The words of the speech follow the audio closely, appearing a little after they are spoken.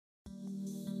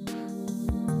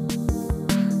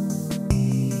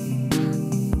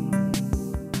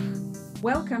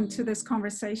Welcome to this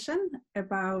conversation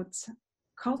about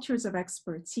cultures of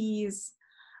expertise,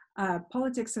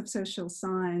 politics of social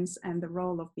science, and the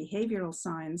role of behavioral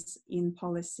science in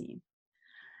policy.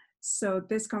 So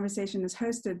this conversation is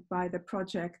hosted by the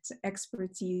project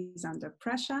Expertise Under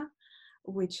Pressure,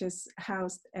 which is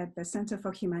housed at the Center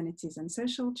for Humanities and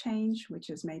Social Change,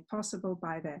 which is made possible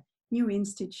by the New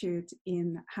Institute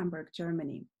in Hamburg,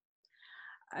 Germany.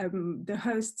 The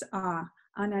hosts are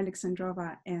Anna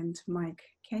Alexandrova and Mike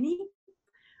Kenny.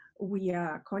 We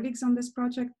are colleagues on this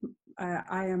project.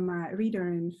 I am a reader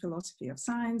in philosophy of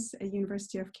science at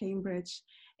University of Cambridge,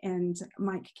 and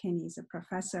Mike Kenny is a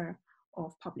professor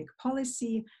of public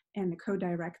policy and the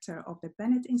co-director of the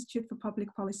Bennett Institute for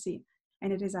Public Policy.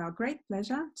 And it is our great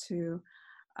pleasure to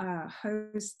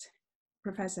host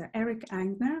Professor Erik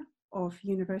Angner of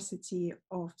University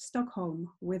of Stockholm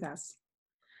with us.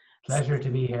 Pleasure to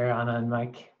be here, Anna and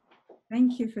Mike.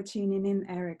 Thank you for tuning in,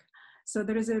 Erik. So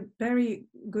there is a very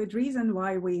good reason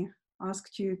why we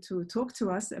asked you to talk to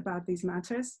us about these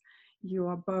matters. You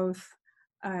are both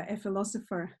a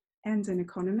philosopher and an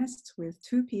economist with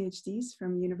 2 PhDs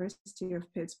from University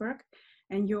of Pittsburgh,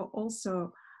 and you're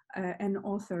also an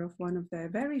author of one of the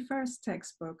very first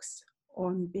textbooks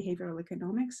on behavioral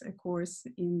economics, a course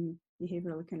in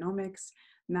behavioral economics,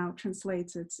 now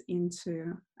translated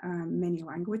into many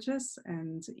languages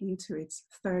and into its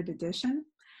 3rd edition.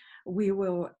 We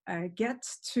will get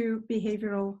to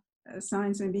behavioral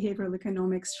science and behavioral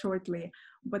economics shortly,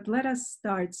 but let us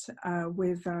start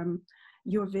with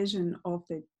your vision of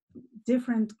the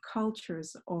different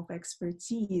cultures of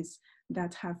expertise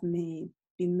that have been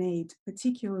made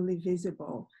particularly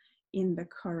visible in the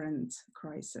current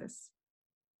crisis.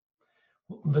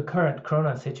 The current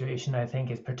Corona situation, I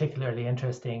think, is particularly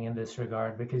interesting in this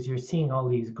regard because you're seeing all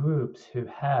these groups who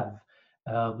have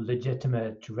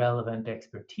legitimate, relevant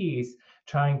expertise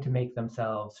trying to make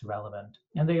themselves relevant.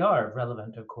 And they are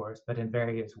relevant, of course, but in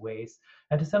various ways.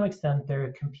 And to some extent,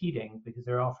 they're competing because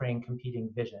they're offering competing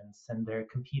visions and they're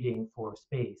competing for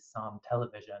space on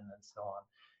television and so on.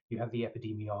 You have the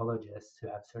epidemiologists who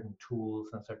have certain tools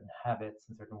and certain habits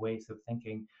and certain ways of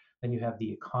thinking. Then you have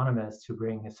the economists who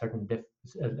bring a certain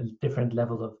different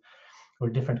level of, or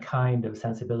different kind of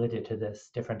sensibility to this,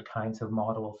 different kinds of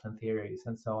models and theories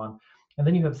and so on. And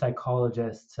then you have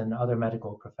psychologists and other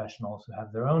medical professionals who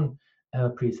have their own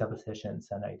presuppositions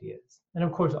and ideas. And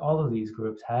of course, all of these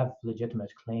groups have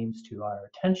legitimate claims to our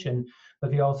attention,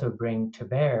 but they also bring to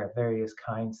bear various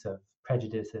kinds of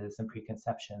prejudices and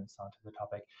preconceptions onto the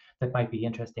topic that might be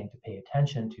interesting to pay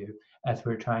attention to as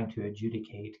we're trying to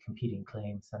adjudicate competing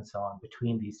claims and so on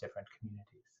between these different communities.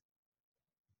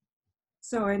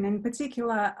 So, and in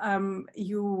particular,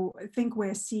 you think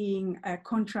we're seeing a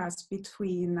contrast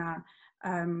between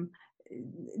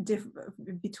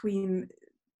between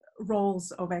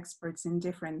roles of experts in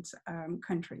different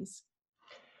countries?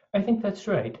 I think that's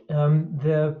right.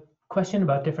 The question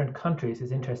about different countries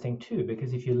is interesting too,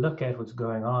 because if you look at what's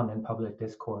going on in public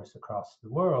discourse across the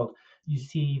world, you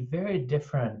see very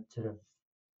different sort of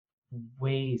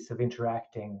ways of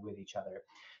interacting with each other.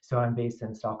 So I'm based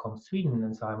in Stockholm, Sweden,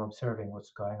 and so I'm observing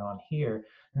what's going on here.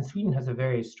 And Sweden has a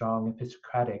very strong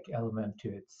epistocratic element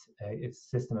to its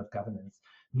system of governance,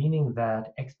 meaning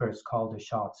that experts call the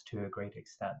shots to a great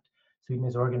extent. Sweden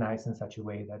is organized in such a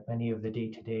way that many of the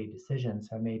day-to-day decisions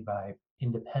are made by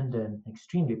independent,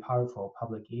 extremely powerful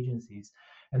public agencies,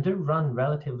 and they're run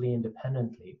relatively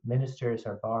independently. Ministers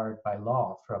are barred by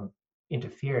law from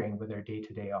interfering with their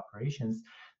day-to-day operations.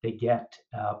 They get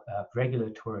a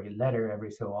regulatory letter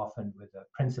every so often with the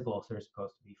principles they're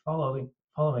supposed to be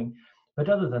following. But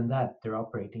other than that, they're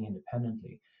operating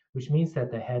independently, which means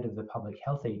that the head of the public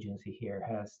health agency here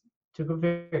has, to a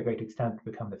very great extent,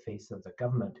 become the face of the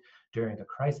government during the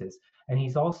crisis. And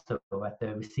he's also at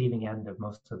the receiving end of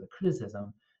most of the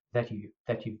criticism that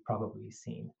you've probably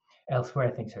seen. Elsewhere,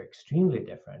 things are extremely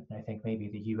different. And I think maybe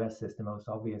the US is the most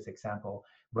obvious example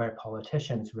where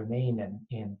politicians remain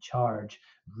in charge,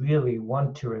 really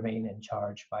want to remain in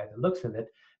charge by the looks of it,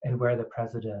 and where the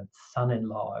president's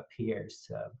son-in-law appears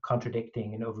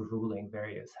contradicting and overruling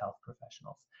various health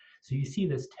professionals. So you see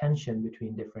this tension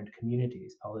between different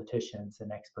communities, politicians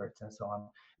and experts and so on,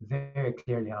 very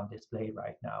clearly on display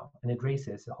right now. And it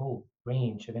raises a whole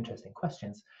range of interesting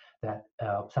questions that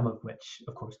some of which,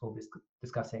 of course, we'll be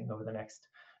discussing over the next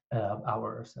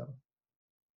hour or so.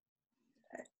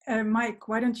 Mike,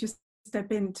 why don't you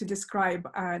step in to describe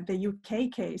the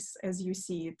UK case as you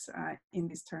see it in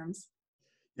these terms?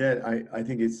 Yeah, I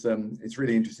think it's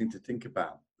really interesting to think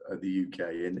about the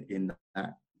UK in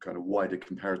that kind of wider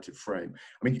comparative frame.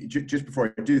 I mean, just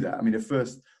before I do that, I mean, a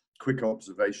first quick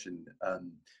observation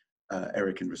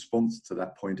Erik, in response to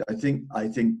that point, I think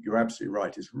you're absolutely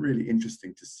right. It's really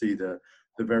interesting to see the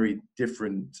very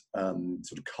different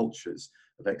sort of cultures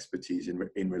of expertise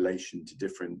in relation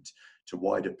to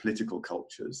wider political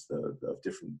cultures of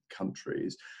different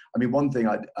countries. I mean, one thing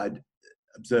I'd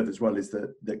observe as well is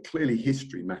that clearly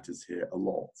history matters here a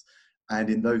lot. And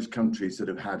in those countries that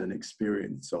have had an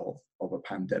experience of a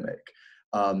pandemic,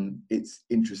 it's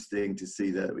interesting to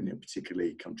see that,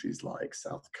 particularly countries like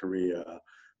South Korea,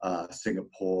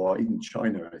 Singapore, even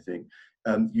China, I think,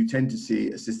 you tend to see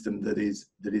a system that is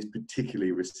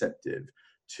particularly receptive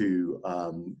to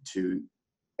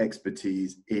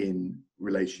expertise in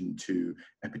relation to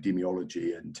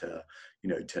epidemiology and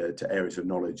to areas of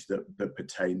knowledge that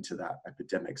pertain to that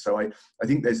epidemic. So I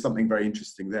think there's something very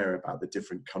interesting there about the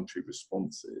different country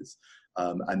responses,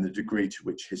 and the degree to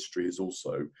which history is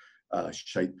also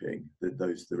shaping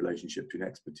the relationship between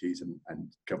expertise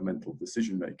and governmental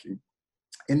decision making.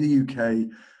 In the UK,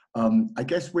 I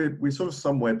guess we're sort of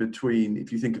somewhere between,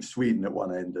 if you think of Sweden at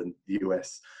one end and the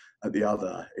US at the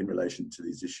other in relation to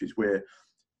these issues, we're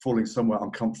falling somewhere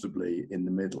uncomfortably in the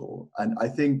middle. And I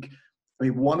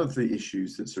mean, one of the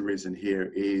issues that's arisen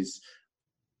here is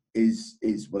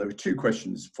well, there are two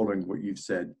questions following what you've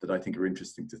said that I think are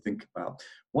interesting to think about.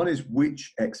 One is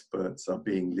which experts are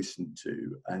being listened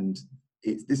to, and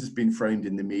this has been framed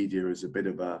in the media as a bit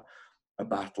of a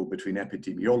battle between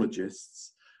epidemiologists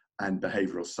and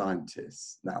behavioural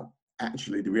scientists. Now,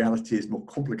 actually, the reality is more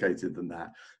complicated than that,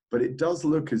 but it does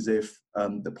look as if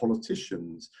the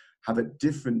politicians have at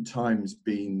different times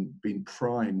been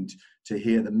primed to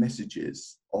hear the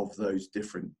messages of those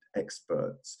different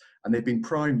experts, and they've been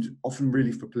primed often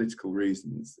really for political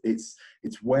reasons. It's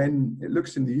when it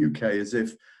looks in the UK as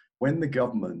if when the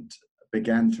government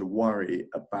began to worry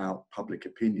about public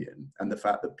opinion and the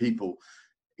fact that people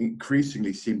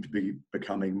increasingly seem to be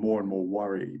becoming more and more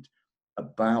worried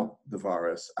about the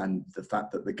virus and the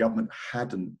fact that the government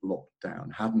hadn't locked down,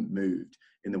 hadn't moved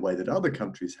in the way that other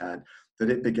countries had,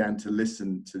 that it began to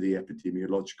listen to the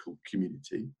epidemiological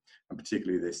community, and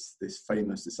particularly this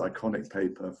iconic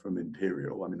paper from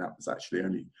Imperial. I mean, that was actually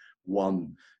only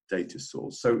one data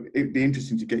source. So it'd be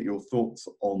interesting to get your thoughts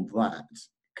on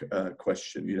that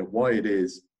question, why it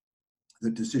is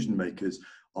that decision makers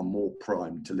are more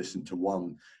primed to listen to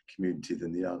one community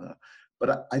than the other.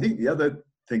 But I think the other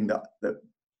thing that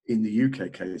in the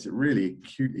UK case it really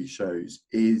acutely shows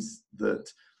is that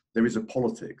there is a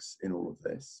politics in all of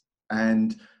this.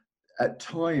 And at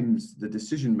times the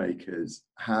decision makers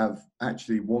have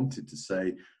actually wanted to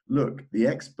say, look, the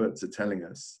experts are telling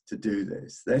us to do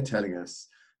this. They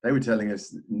were telling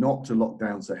us not to lock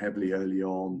down so heavily early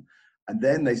on. And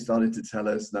then they started to tell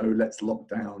us, no, let's lock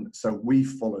down. So we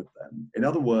followed them. In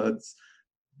other words,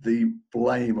 the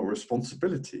blame or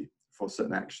responsibility for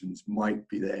certain actions might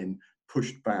be then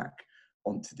pushed back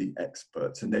onto the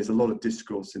experts. And there's a lot of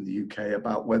discourse in the UK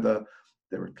about whether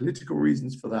there are political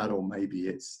reasons for that, or maybe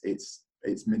it's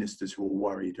ministers who are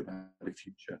worried about a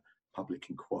future public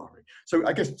inquiry. So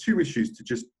I guess two issues to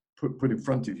just put in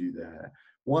front of you there.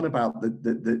 One about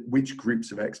which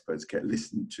groups of experts get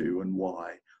listened to and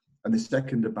why. And the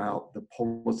second about the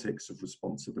politics of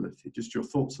responsibility. Just your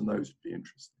thoughts on those would be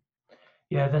interesting.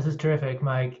 Yeah, this is terrific,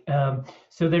 Mike.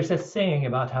 So there's a saying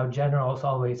about how generals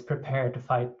always prepare to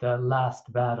fight the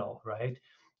last battle, right?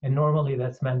 And normally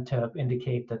that's meant to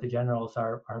indicate that the generals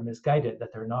are misguided,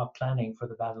 that they're not planning for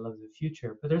the battle of the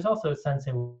future. But there's also a sense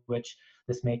in which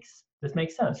this makes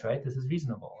sense, right? This is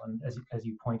reasonable. And as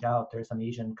you point out, there are some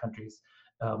Asian countries,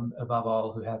 above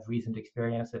all, who have recent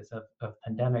experiences of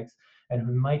pandemics and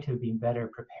who might have been better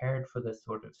prepared for this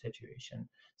sort of situation.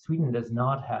 Sweden does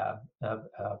not have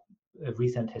a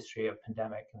recent history of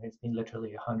pandemic. I mean, it's been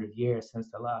literally 100 years since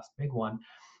the last big one.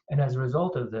 And as a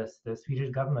result of this, the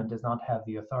Swedish government does not have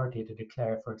the authority to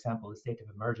declare, for example, a state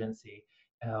of emergency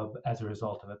as a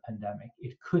result of a pandemic.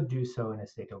 It could do so in a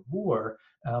state of war,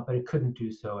 but it couldn't do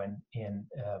so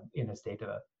in a state of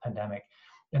a pandemic.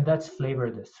 And that's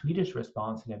flavored the Swedish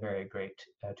response in a very great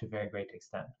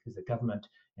extent, because the government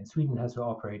in Sweden has to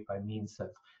operate by means of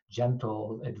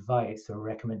gentle advice or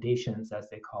recommendations, as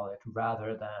they call it,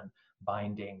 rather than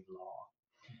binding law.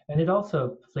 And it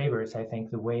also flavors, I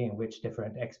think, the way in which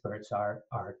different experts are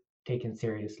taken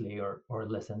seriously or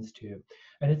listens to.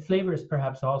 And it flavors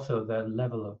perhaps also the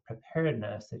level of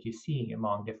preparedness that you see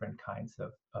among different kinds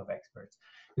of experts.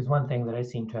 Because one thing that I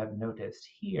seem to have noticed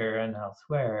here and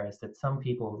elsewhere is that some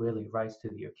people really rise to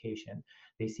the occasion.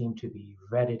 They seem to be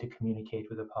ready to communicate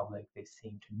with the public. They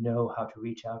seem to know how to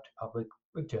reach out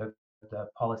to the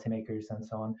policymakers and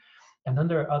so on. And then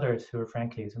there are others who are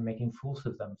frankly making fools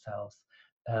of themselves,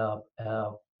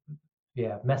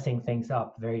 messing things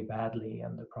up very badly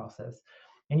in the process.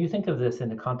 And you think of this in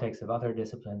the context of other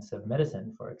disciplines of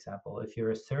medicine, for example. If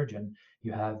you're a surgeon,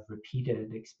 you have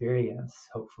repeated experience,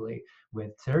 hopefully,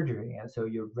 with surgery. And so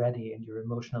you're ready and you're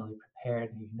emotionally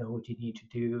prepared and you know what you need to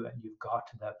do and you've got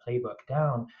the playbook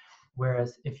down.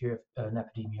 Whereas if you're an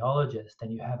epidemiologist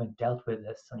and you haven't dealt with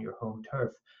this on your home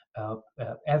turf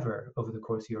ever over the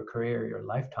course of your career, your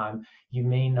lifetime, you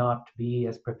may not be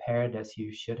as prepared as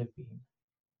you should have been.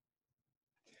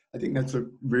 I think that's a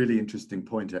really interesting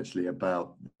point, actually,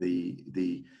 about the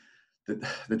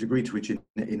degree to which in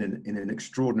an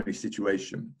extraordinary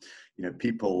situation, you know,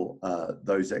 people,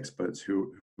 those experts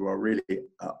who are really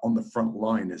on the front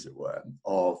line, as it were,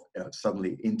 of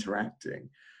suddenly interacting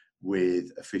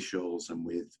with officials and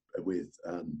with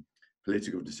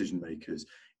political decision makers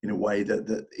in a way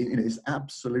that is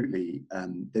absolutely,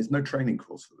 there's no training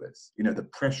course for this. You know, the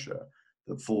pressure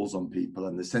that falls on people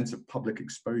and the sense of public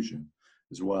exposure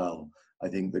as well, I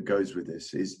think, that goes with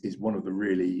this is one of the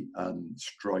really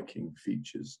striking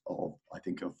features of, I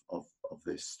think, of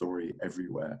this story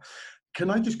everywhere. Can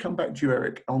I just come back to you,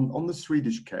 Erik, on the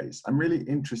Swedish case? I'm really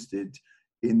interested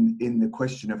in the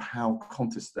question of how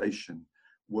contestation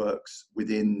works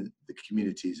within the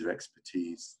communities of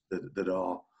expertise that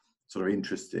are sort of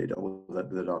interested or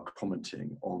that are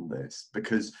commenting on this,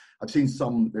 because I've seen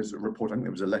there's a report, I think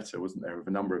there was a letter, wasn't there, of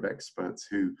a number of experts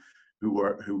who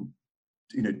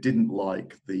you know, didn't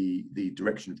like the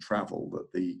direction of travel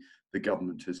that the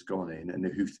government has gone in, and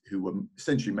who were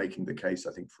essentially making the case,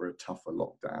 I think, for a tougher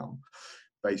lockdown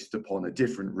based upon a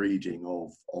different reading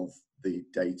of the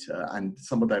data. And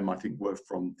some of them, I think, were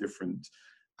from different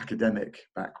academic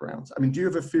backgrounds. I mean, do you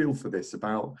have a feel for this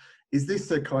about, is this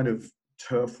a kind of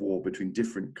turf war between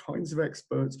different kinds of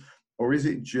experts, or is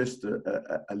it just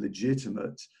a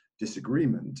legitimate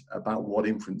disagreement about what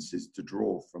inferences to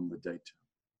draw from the data?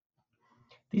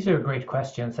 These are great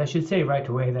questions. I should say right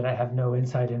away that I have no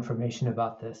inside information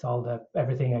about this.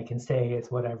 Everything I can say is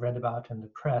what I've read about in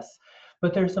the press.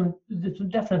 But there's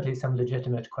definitely some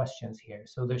legitimate questions here.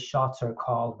 So the shots are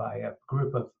called by a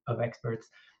group of experts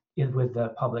with the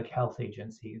Public Health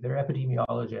Agency. They're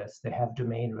epidemiologists. They have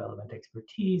domain relevant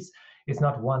expertise. It's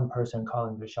not one person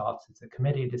calling the shots. It's a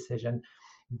committee decision.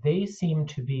 They seem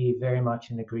to be very much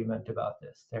in agreement about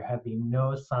this. There have been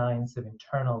no signs of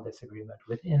internal disagreement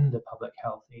within the Public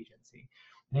Health Agency.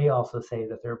 They also say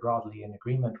that they're broadly in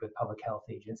agreement with public health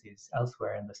agencies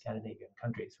elsewhere in the Scandinavian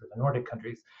countries or the Nordic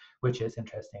countries, which is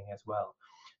interesting as well.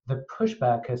 The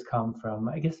pushback has come from,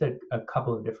 I guess, a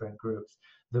couple of different groups.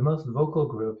 The most vocal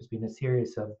group has been a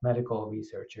series of medical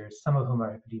researchers, some of whom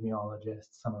are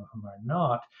epidemiologists, some of whom are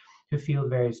not, who feel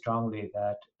very strongly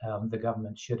that the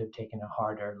government should have taken a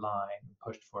harder line,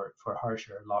 pushed for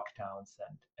harsher lockdowns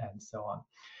and so on.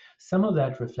 Some of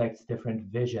that reflects different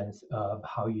visions of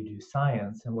how you do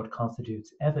science and what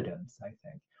constitutes evidence, I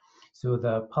think. So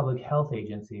the Public Health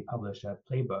Agency published a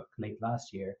playbook late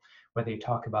last year where they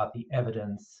talk about the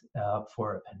evidence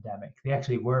for a pandemic. They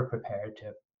actually were prepared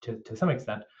to some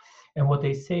extent. And what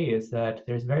they say is that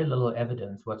there's very little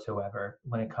evidence whatsoever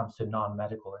when it comes to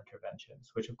non-medical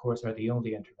interventions, which of course are the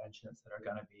only interventions that are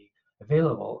going to be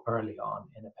available early on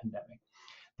in a pandemic.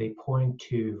 They point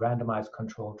to randomized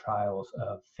controlled trials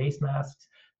of face masks.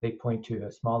 They point to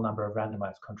a small number of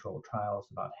randomized controlled trials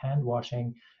about hand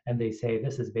washing. And they say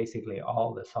this is basically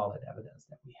all the solid evidence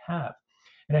that we have.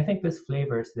 And I think this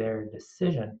flavors their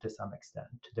decision to some extent.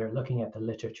 They're looking at the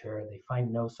literature, they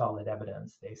find no solid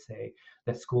evidence. They say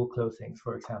that school closings,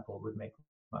 for example, would make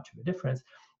much of a difference.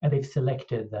 And they've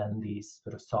selected then these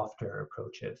sort of softer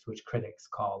approaches, which critics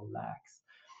call lax.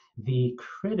 The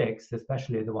critics,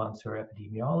 especially the ones who are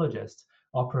epidemiologists,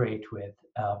 operate with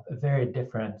a very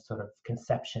different sort of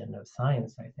conception of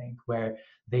science, I think, where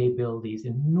they build these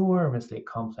enormously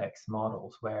complex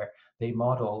models where they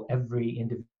model every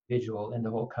individual in the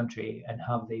whole country and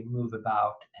how they move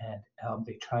about, and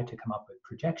they try to come up with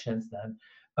projections then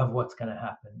of what's going to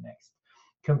happen next.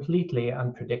 Completely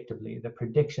unpredictably, the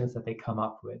predictions that they come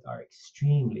up with are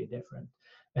extremely different.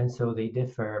 And so they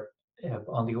differ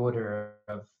on the order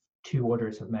of 2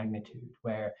 orders of magnitude,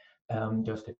 where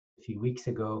just a few weeks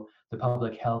ago, the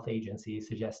Public Health Agency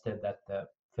suggested that the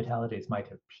fatalities might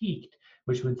have peaked,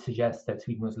 which would suggest that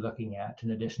Sweden was looking at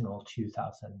an additional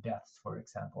 2,000 deaths, for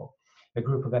example. A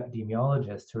group of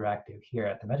epidemiologists who are active here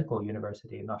at the medical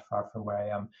university, not far from where I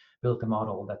am, built a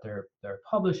model that they're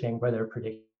publishing where they're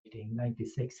predicting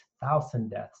 96,000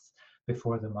 deaths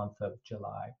before the month of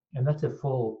July. And that's a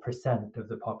full % of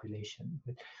the population.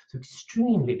 So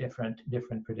extremely different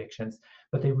predictions,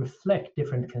 but they reflect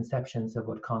different conceptions of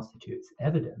what constitutes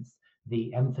evidence.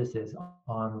 the emphasis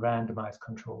on randomized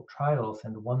controlled trials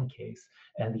in one case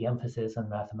and the emphasis on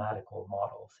mathematical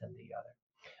models in the other.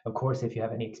 Of course, if you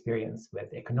have any experience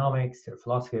with economics or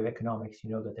philosophy of economics, you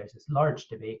know that there's this large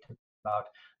debate about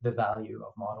the value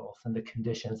of models and the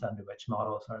conditions under which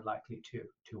models are likely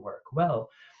to work well.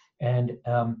 And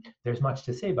there's much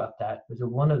to say about that. So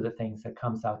one of the things that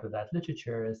comes out of that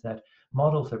literature is that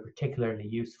models are particularly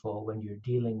useful when you're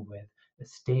dealing with a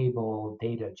stable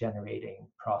data generating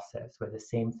process where the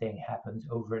same thing happens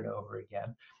over and over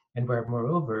again, and where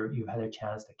moreover you've had a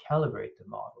chance to calibrate the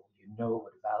model. You know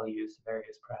what values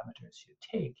various parameters should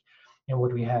take. And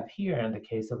what we have here in the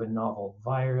case of a novel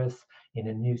virus in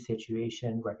a new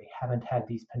situation where we haven't had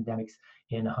these pandemics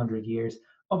in 100 years,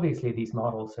 obviously these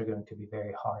models are going to be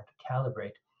very hard to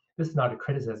calibrate. This is not a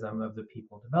criticism of the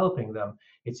people developing them.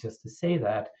 It's just to say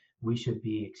that we should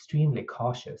be extremely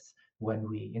cautious when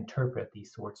we interpret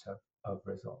these sorts of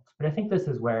results. But I think this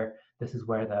is where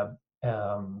the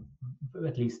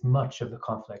at least much of the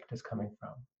conflict is coming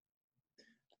from.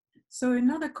 So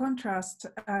another contrast,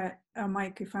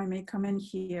 Mike, if I may come in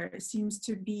here, seems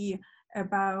to be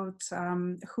about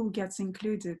who gets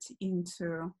included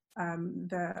into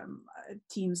the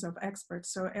teams of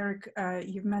experts. So Erik,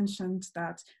 you've mentioned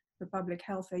that the Public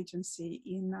Health Agency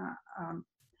in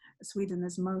Sweden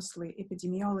is mostly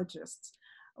epidemiologists.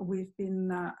 We've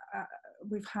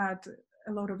had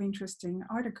a lot of interesting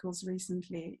articles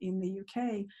recently in the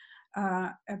UK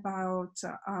about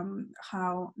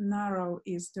how narrow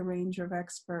is the range of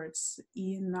experts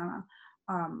in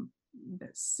the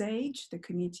SAGE, the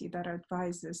committee that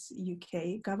advises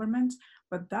UK government,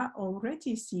 but that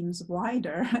already seems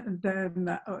wider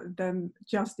than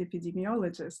just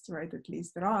epidemiologists, right? At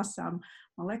least there are some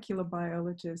molecular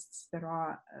biologists, there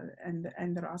are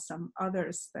and there are some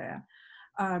others there.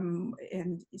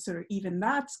 And sort of even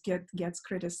that gets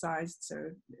criticized.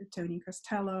 So Tony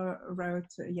Costello wrote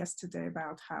yesterday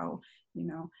about how, you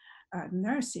know,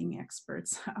 nursing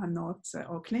experts are not,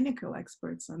 or clinical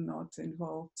experts are not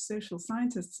involved, social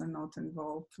scientists are not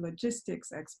involved,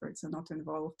 logistics experts are not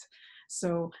involved.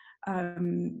 So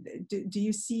do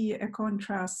you see a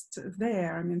contrast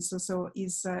there? I mean, so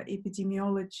is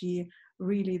epidemiology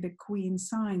really the queen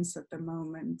science at the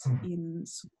moment in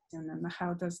Sweden, and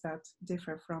how does that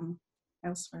differ from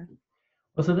elsewhere?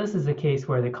 Well, so this is a case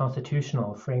where the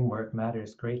constitutional framework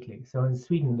matters greatly. So in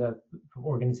Sweden, the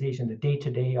organization, the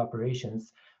day-to-day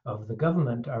operations of the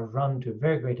government are run to a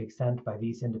very great extent by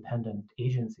these independent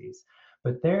agencies,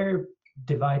 but they're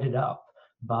divided up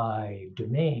by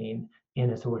domain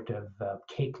in a sort of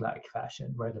cake-like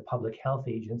fashion, where the Public Health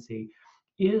Agency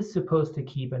is supposed to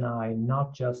keep an eye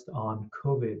not just on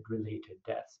COVID-related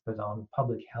deaths, but on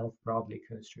public health broadly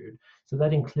construed. So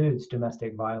that includes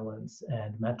domestic violence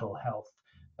and mental health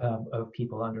of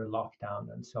people under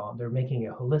lockdown and so on. They're making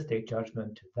a holistic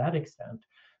judgment to that extent,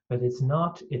 but it's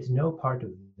no part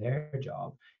of their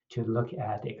job to look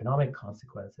at economic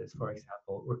consequences, for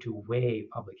example, or to weigh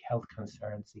public health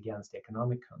concerns against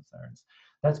economic concerns.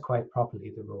 That's quite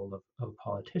properly the role of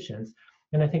politicians.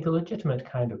 And I think a legitimate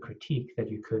kind of critique that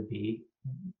you could be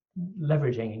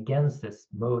leveraging against this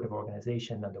mode of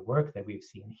organization and the work that we've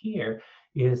seen here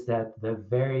is that the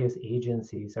various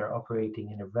agencies are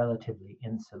operating in a relatively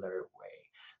insular way.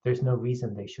 There's no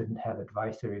reason they shouldn't have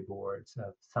advisory boards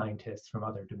of scientists from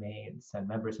other domains and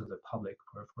members of the public,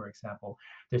 for example.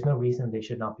 There's no reason they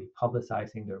should not be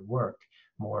publicizing their work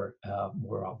more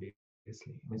obviously.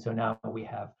 I mean, so now we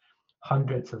have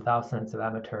hundreds of thousands of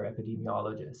amateur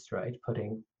epidemiologists, right,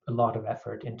 putting a lot of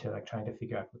effort into like trying to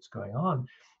figure out what's going on.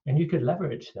 And you could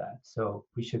leverage that. So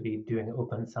we should be doing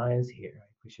open science here.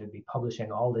 Right? We should be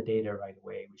publishing all the data right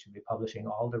away. We should be publishing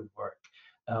all the work.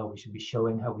 We should be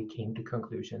showing how we came to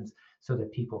conclusions so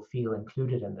that people feel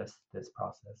included in this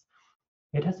process.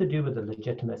 It has to do with the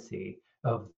legitimacy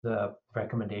of the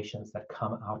recommendations that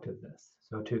come out of this.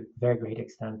 So to a very great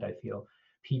extent, I feel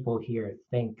people here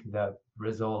think the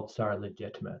results are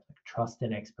legitimate. Like trust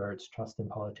in experts, trust in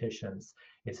politicians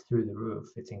is through the roof.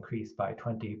 It's increased by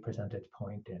 20 percentage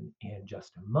points in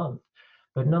just a month.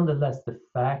 But nonetheless, the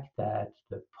fact that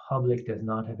the public does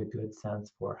not have a good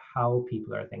sense for how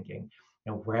people are thinking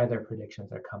and where their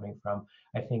predictions are coming from,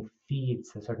 I think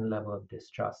feeds a certain level of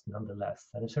distrust nonetheless,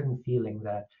 and a certain feeling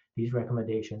that these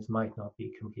recommendations might not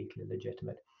be completely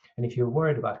legitimate. And if you're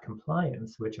worried about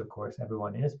compliance, which of course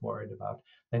everyone is worried about,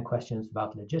 then questions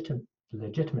about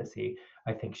legitimacy,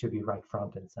 I think, should be right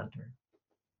front and center.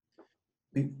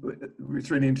 It's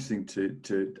really interesting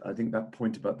to I think that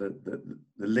point about the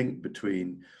link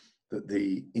between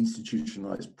the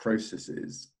institutionalized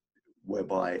processes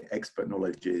whereby expert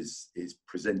knowledge is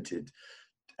presented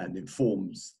and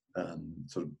informs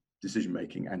sort of decision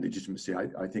making and legitimacy,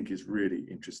 I think is really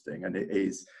interesting, and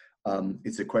it's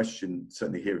a question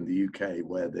certainly here in the UK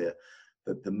where the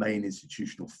main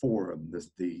institutional forum,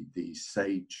 the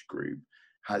SAGE group,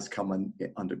 has come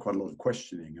under quite a lot of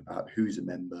questioning about who's a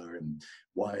member and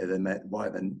why do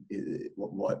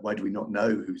we not know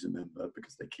who's a member,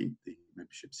 because they keep the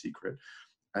membership secret,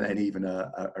 and then even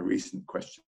a recent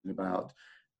question about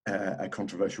a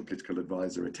controversial political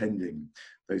advisor attending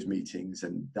those meetings,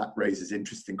 and that raises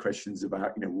interesting questions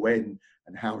about when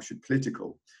and how should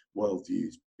political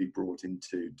worldviews be brought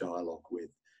into dialogue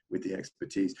with the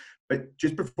expertise. But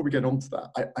just before we get on to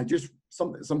that, I just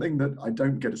something that I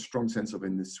don't get a strong sense of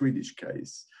in the Swedish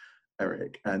case,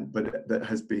 Erik, but that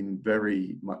has been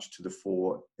very much to the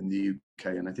fore in the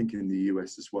UK and I think in the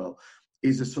US as well,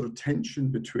 is a sort of tension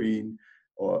between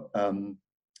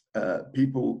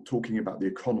people talking about the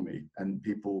economy and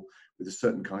people with a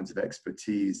certain kinds of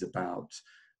expertise about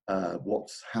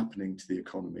what's happening to the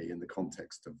economy in the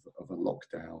context of a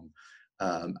lockdown,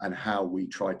 and how we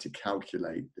try to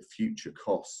calculate the future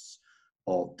costs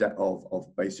of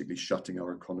basically shutting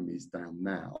our economies down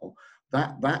now.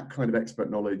 That kind of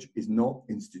expert knowledge is not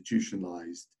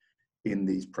institutionalized in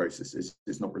these processes.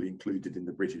 It's not really included in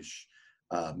the British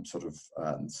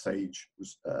SAGE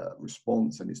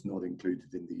response, and it's not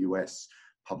included in the US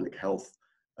public health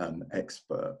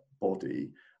expert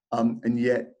body. And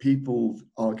yet people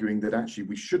arguing that actually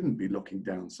we shouldn't be looking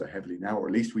down so heavily now, or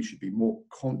at least we should be more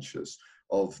conscious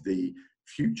of the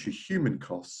future human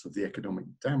costs of the economic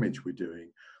damage we're doing.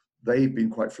 They've been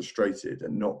quite frustrated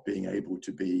and not being able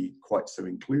to be quite so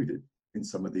included in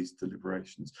some of these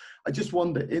deliberations. I just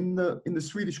wonder, in the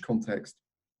Swedish context,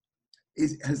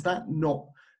 has that not,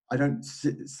 I don't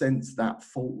sense that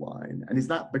fault line, and is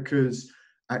that because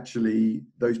actually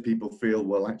those people feel,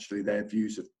 well, actually their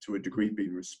views have to a degree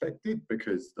been respected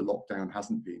because the lockdown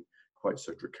hasn't been quite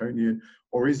so draconian,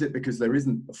 or is it because there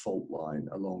isn't a fault line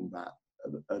along that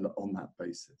on that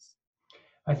basis?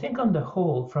 I think on the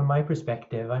whole, from my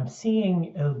perspective, I'm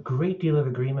seeing a great deal of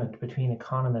agreement between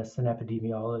economists and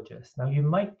epidemiologists. Now, you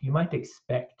might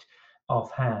expect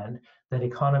offhand that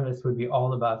economists would be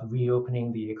all about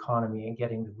reopening the economy and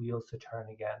getting the wheels to turn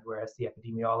again, whereas the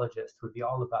epidemiologists would be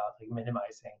all about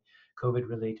minimizing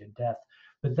COVID-related death.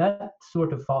 But that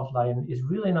sort of fault line is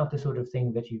really not the sort of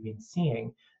thing that you've been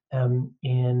seeing.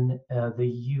 In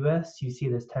the US, you see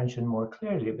this tension more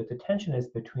clearly, but the tension is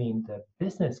between the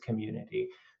business community,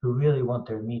 who really want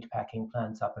their meatpacking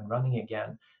plants up and running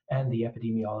again, and the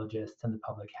epidemiologists and the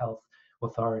public health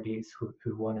authorities who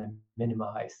want to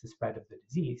minimize the spread of the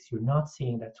disease. You're not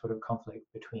seeing that sort of conflict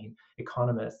between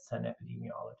economists and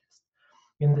epidemiologists.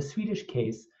 In the Swedish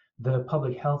case, the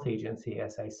public health agency,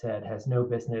 as I said, has no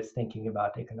business thinking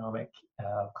about economic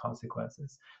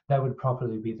consequences. That would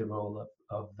probably be the role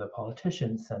of the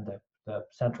politicians and the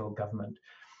central government.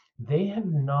 They have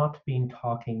not been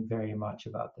talking very much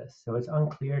about this, so it's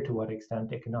unclear to what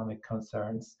extent economic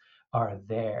concerns are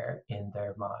there in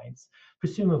their minds.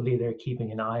 Presumably they're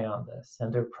keeping an eye on this,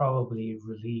 and they're probably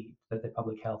relieved that the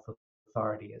public health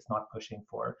authority is not pushing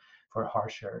for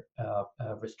harsher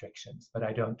restrictions, but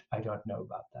I don't know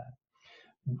about that.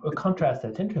 A contrast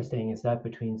that's interesting is that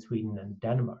between Sweden and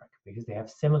Denmark, because they have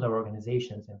similar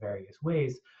organizations in various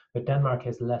ways, but Denmark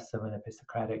has less of an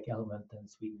epistocratic element than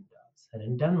Sweden does. And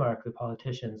in Denmark, the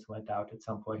politicians went out at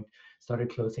some point,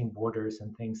 started closing borders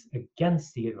and things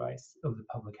against the advice of the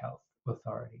public health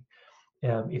authority.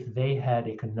 If they had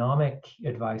economic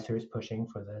advisors pushing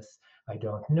for this, I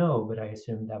don't know, but I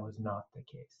assume that was not the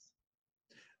case.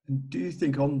 And do you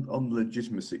think on the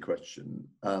legitimacy question,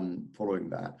 following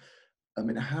that, I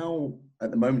mean, how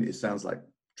at the moment it sounds like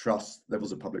trust,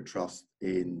 levels of public trust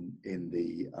in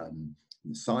the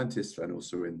scientists and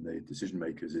also in the decision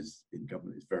makers in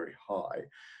government is very high.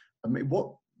 I mean,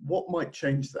 what might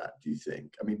change that, do you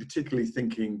think? I mean, particularly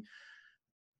thinking,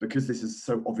 because this is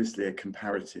so obviously a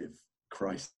comparative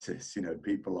crisis,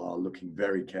 people are looking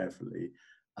very carefully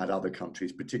at other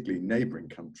countries, particularly neighboring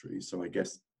countries. So I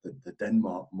guess the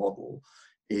Denmark model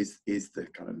is the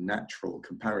kind of natural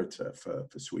comparator for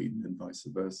Sweden and vice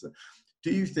versa.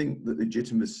 Do you think that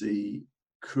legitimacy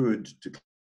could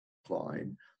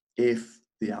decline if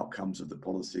the outcomes of the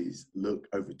policies look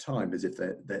over time as if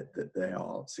they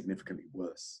are significantly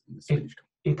worse in the Swedish country?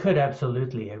 It could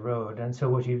absolutely erode. And so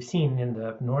what you've seen in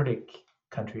the Nordic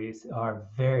countries are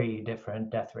very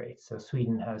different death rates. So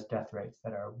Sweden has death rates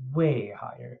that are way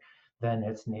higher than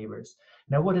its neighbors.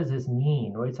 Now, what does this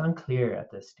mean? Well, it's unclear at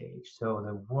this stage. So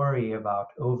the worry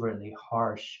about overly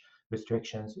harsh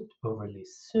restrictions overly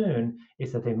soon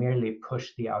is that they merely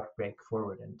push the outbreak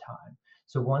forward in time.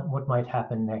 So what might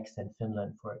happen next in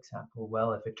Finland, for example?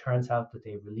 Well, if it turns out that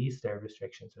they release their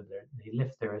restrictions or they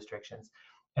lift their restrictions,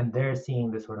 and they're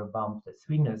seeing the sort of bump that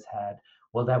Sweden has had,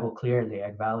 well, that will clearly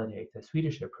validate the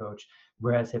Swedish approach.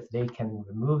 Whereas if they can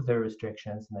remove their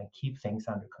restrictions and then keep things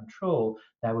under control,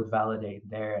 that would validate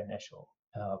their initial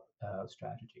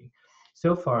strategy.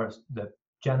 So far, the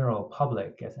general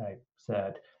public, as I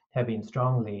said, have been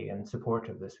strongly in support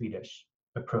of the Swedish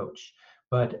approach.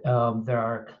 But there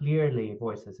are clearly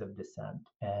voices of dissent.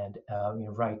 And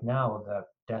right now, the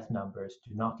death numbers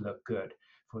do not look good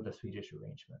for the Swedish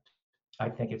arrangement. I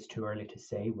think it's too early to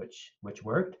say which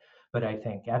worked, but I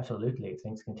think absolutely if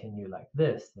things continue like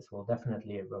this will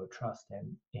definitely erode trust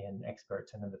in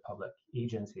experts and in the public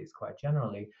agencies quite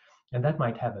generally. And that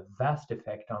might have a vast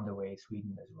effect on the way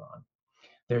Sweden is run.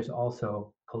 There's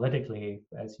also politically,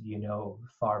 as you know,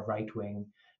 far right-wing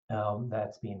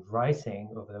that's been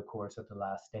rising over the course of the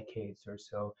last decades or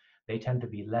so. They tend to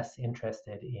be less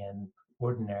interested in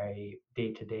ordinary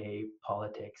day-to-day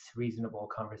politics, reasonable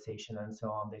conversation, and so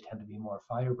on. They tend to be more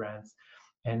firebrands.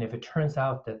 And if it turns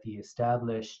out that the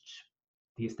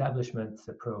establishment's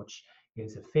approach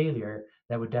is a failure,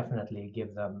 that would definitely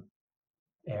give them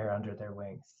air under their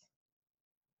wings.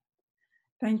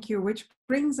 Thank you, which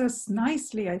brings us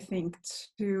nicely, I think,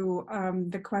 to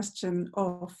the question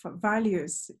of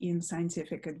values in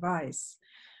scientific advice.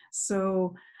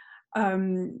 So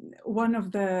one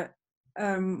of the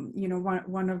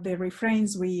one of the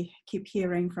refrains we keep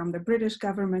hearing from the British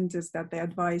government is that the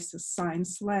advice is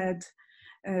science-led.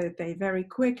 They very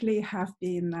quickly have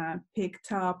been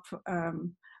picked up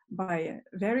by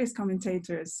various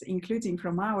commentators, including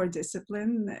from our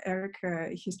discipline, Erik,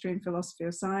 History and Philosophy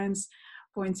of Science,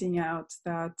 pointing out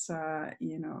that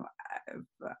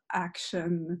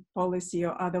action, policy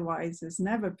or otherwise is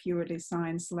never purely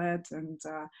science-led, and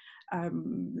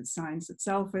science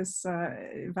itself is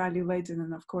value-laden,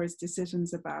 and of course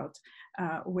decisions about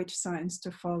which science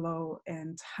to follow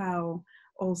and how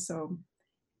also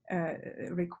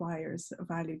requires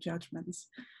value judgments.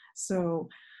 So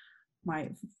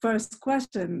my first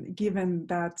question, given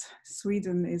that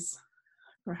Sweden is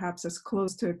perhaps as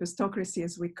close to epistocracy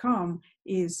as we come,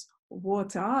 is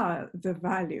what are the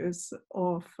values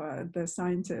of the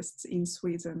scientists in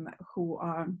Sweden who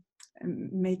are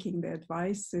making the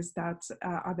advice? Is that,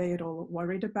 are they at all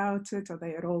worried about it? Are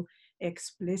they at all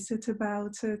explicit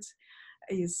about it?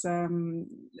 Is, as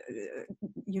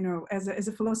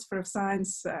a philosopher of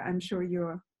science, I'm sure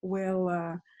your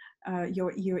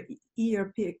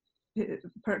ear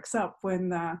perks up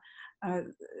when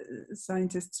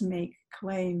scientists make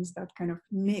claims that kind of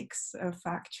mix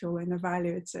factual and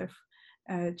evaluative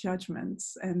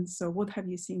judgments. And so what have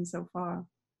you seen so far?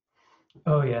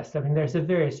 Oh yes, I mean there's a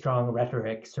very strong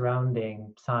rhetoric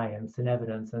surrounding science and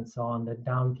evidence and so on that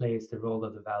downplays the role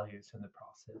of the values in the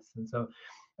process. And so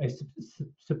I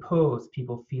suppose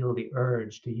people feel the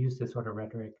urge to use this sort of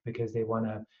rhetoric because they want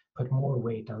to put more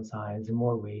weight on science and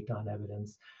more weight on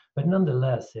evidence. But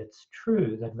nonetheless, it's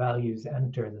true that values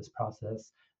enter this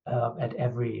process at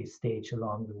every stage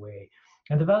along the way.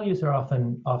 And the values are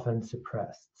often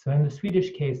suppressed. So in the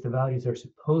Swedish case, the values are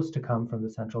supposed to come from the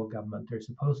central government. They're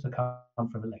supposed to come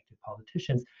from elected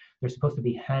politicians. They're supposed to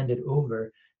be handed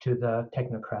over to the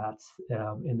technocrats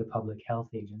in the public health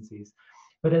agencies.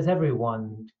 But as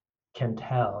everyone can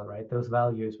tell, right, those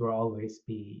values will always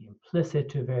be implicit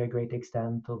to a very great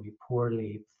extent. They'll be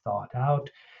poorly thought out.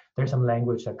 There's some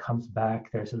language that comes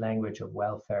back. There's a language of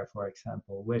welfare, for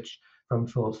example, which from a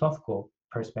philosophical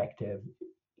perspective,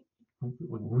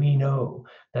 we know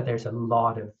that there's a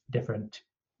lot of different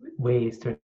ways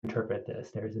to interpret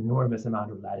this. There's enormous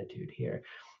amount of latitude here.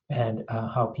 And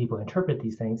how people interpret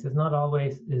these things is not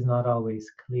always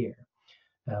clear.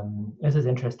 This is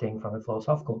interesting from a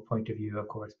philosophical point of view, of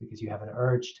course, because you have an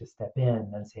urge to step in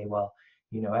and say, well,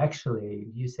 actually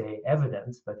you say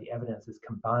evidence, but the evidence is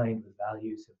combined with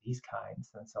values of these kinds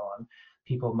and so on.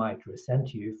 People might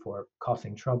resent you for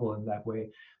causing trouble in that way.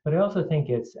 But I also think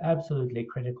it's absolutely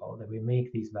critical that we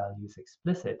make these values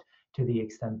explicit to the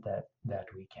extent that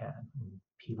we can.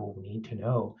 People need to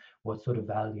know what sort of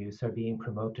values are being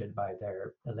promoted by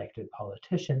their elected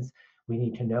politicians. We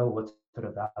need to know what sort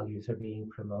of values are being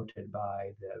promoted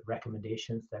by the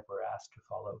recommendations that we're asked to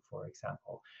follow, for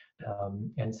example.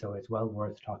 And so it's well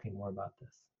worth talking more about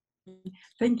this.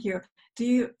 Thank you.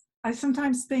 I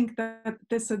sometimes think that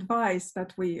this advice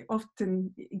that we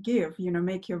often give,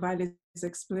 make your values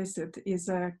explicit, is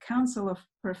a counsel of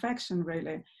perfection,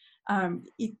 really.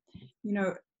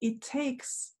 It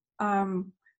takes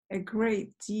a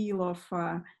great deal of,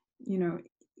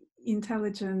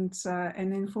 intelligent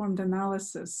and informed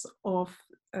analysis of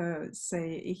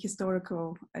say a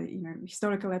historical,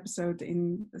 historical episode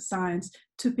in science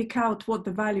to pick out what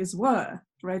the values were,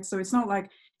 right? So it's not like,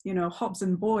 Hobbes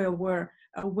and Boyle were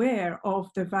aware of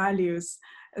the values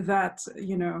that,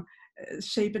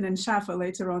 Chapin and Schaffer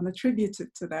later on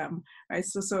attributed to them, right?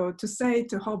 So to say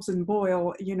to Hobbes and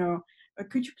Boyle,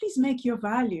 could you please make your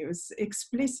values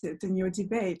explicit in your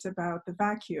debate about the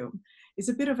vacuum, is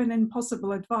a bit of an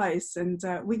impossible advice, and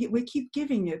we keep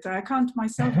giving it. I can't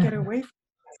myself get away from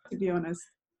it, to be honest.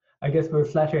 I guess we're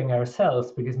flattering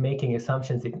ourselves, because making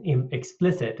assumptions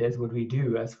explicit is what we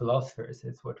do as philosophers.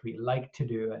 It's what we like to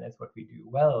do, and it's what we do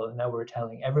well. And now we're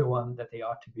telling everyone that they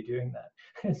ought to be doing that.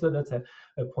 So that's a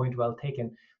point well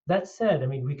taken. That said, I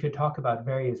mean, we could talk about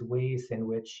various ways in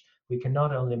which we can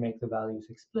not only make the values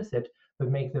explicit, but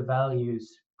make the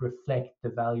values reflect the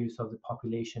values of the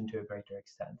population to a greater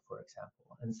extent, for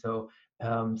example. And so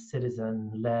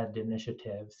citizen-led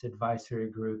initiatives, advisory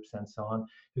groups, and so on,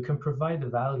 who can provide the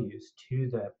values to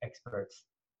the experts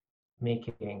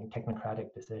making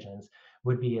technocratic decisions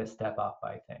would be a step up,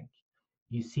 I think.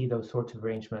 You see those sorts of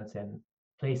arrangements in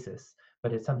places,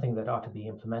 but it's something that ought to be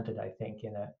implemented, I think,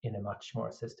 in a much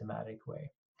more systematic way.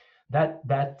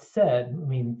 That said, I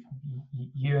mean,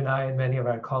 you and I and many of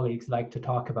our colleagues like to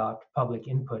talk about public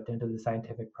input into the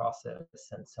scientific process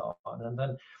and so on. And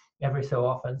then every so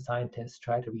often, scientists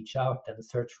try to reach out and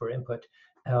search for input,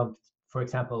 for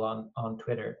example, on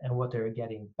Twitter. And what they're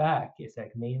getting back is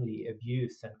like mainly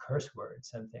abuse and curse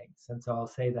words and things. And so I'll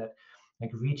say that,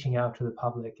 like, reaching out to the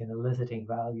public and eliciting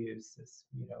values, is,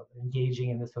 engaging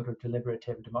in this sort of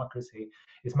deliberative democracy,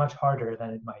 is much harder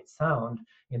than it might sound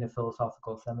in a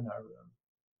philosophical seminar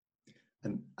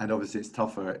room. And obviously it's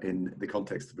tougher in the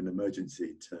context of an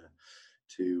emergency to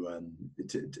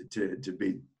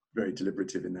be very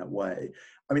deliberative in that way.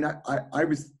 I mean, I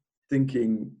was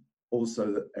thinking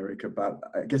also, that, Erik, about,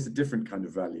 I guess, a different kind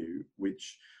of value,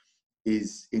 which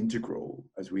is integral,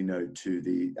 as we know, to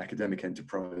the academic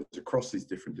enterprise across these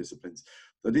different disciplines,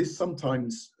 that is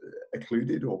sometimes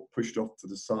occluded or pushed off to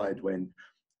the side when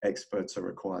experts are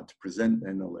required to present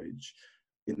their knowledge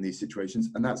in these situations,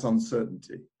 and that's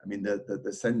uncertainty. I mean,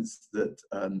 the sense that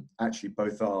actually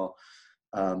both are,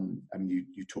 I mean,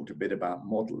 you talked a bit about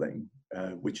modeling,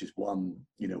 which is one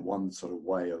sort of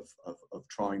way of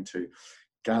trying to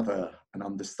gather an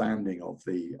understanding of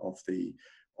the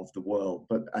world,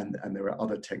 but and there are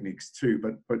other techniques too,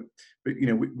 but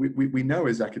we know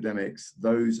as academics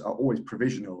those are always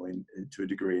provisional to a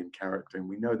degree in character, and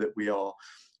we know that we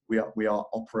are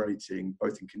operating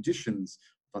both in conditions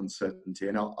of uncertainty,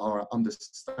 and our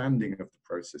understanding of the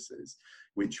processes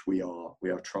which we are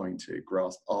trying to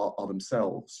grasp are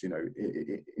themselves,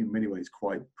 in many ways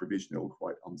quite provisional,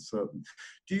 quite uncertain.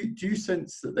 Do you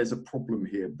sense that there's a problem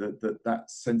here, that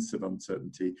sense of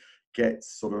uncertainty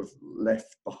gets sort of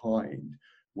left behind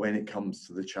when it comes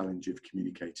to the challenge of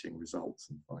communicating results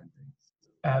and findings?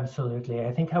 Absolutely.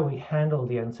 I think how we handle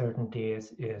the uncertainty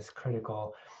is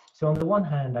critical. So on the one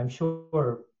hand, I'm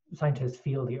sure scientists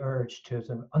feel the urge to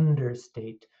sort of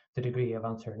understate the degree of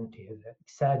uncertainty,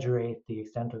 exaggerate the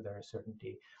extent of their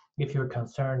uncertainty. If you're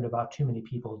concerned about too many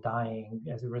people dying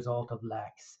as a result of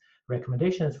lax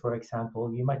recommendations, for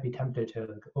example, you might be tempted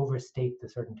to overstate the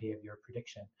certainty of your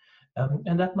prediction.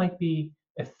 And that might be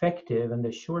effective in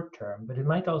the short term, but it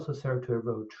might also serve to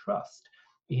erode trust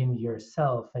in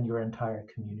yourself and your entire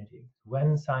community.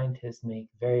 When scientists make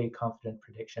very confident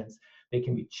predictions, they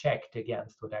can be checked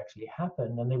against what actually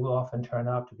happened, and they will often turn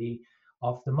out to be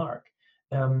off the mark.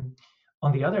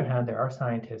 On the other hand, there are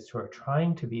scientists who are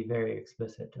trying to be very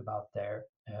explicit about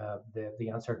the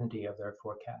uncertainty of their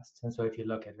forecasts. And so if you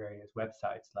look at various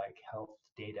websites like Health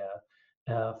Data,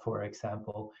 for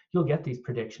example, you'll get these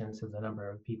predictions of the number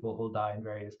of people who will die in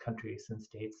various countries and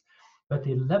states. But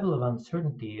the level of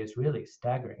uncertainty is really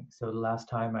staggering. So the last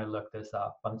time I looked this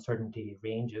up, uncertainty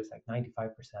ranges like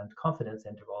 95%. Confidence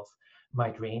intervals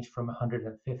might range from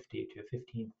 150 to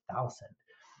 15,000.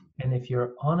 And if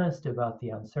you're honest about the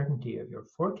uncertainty of your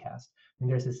forecast, then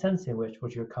there's a sense in which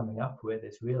what you're coming up with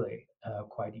is really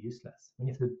quite useless. I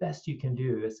mean, if the best you can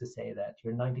do is to say that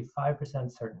you're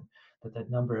 95% certain that the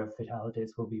number of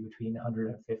fatalities will be between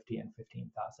 150 and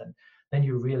 15,000, then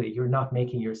you're not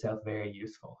making yourself very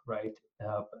useful, right?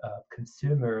 A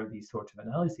consumer of these sorts of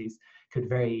analyses could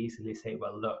very easily say,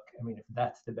 well, look, I mean, if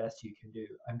that's the best you can do,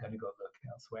 I'm going to go look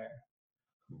elsewhere.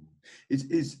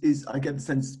 I get the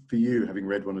sense for you, having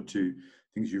read one or two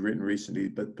things you've written recently,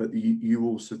 but you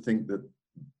also think that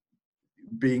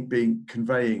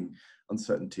conveying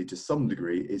uncertainty to some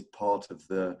degree is part of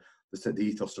the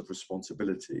ethos of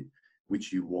responsibility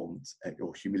which you want,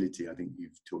 or humility, I think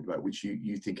you've talked about, which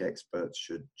you think experts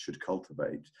should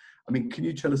cultivate. I mean, can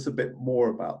you tell us a bit more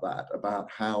about that, about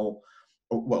how,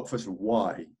 well, first of all,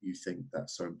 why you think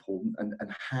that's so important, and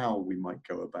how we might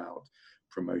go about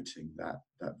promoting that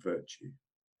virtue?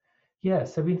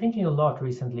 Yes, I've been thinking a lot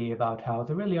recently about how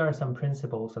there really are some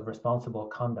principles of responsible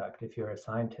conduct if you're a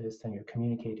scientist and you're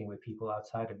communicating with people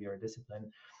outside of your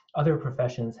discipline. Other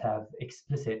professions have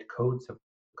explicit codes of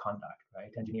conduct,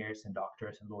 right? Engineers and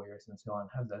doctors and lawyers and so on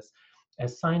have this.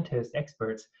 As scientists,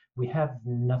 experts, we have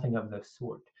nothing of the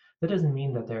sort. That doesn't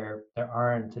mean that there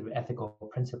aren't sort of ethical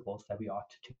principles that we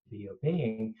ought to be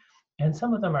obeying. And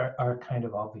some of them are kind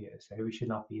of obvious, right? We should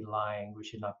not be lying, we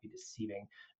should not be deceiving.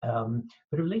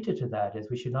 But related to that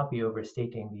is we should not be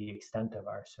overstating the extent of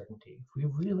our certainty. If we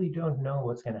really don't know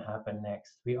what's going to happen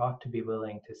next, we ought to be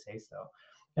willing to say so.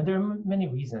 And there are many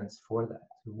reasons for that.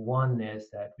 One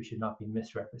is that we should not be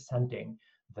misrepresenting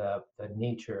the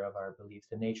nature of our beliefs,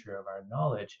 the nature of our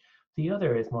knowledge. The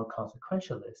other is more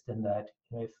consequentialist in that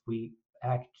if we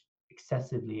act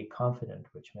excessively confident,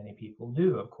 which many people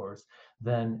do, of course,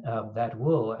 then that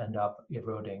will end up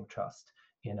eroding trust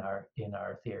in our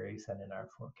theories and in our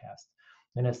forecasts.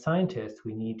 And as scientists,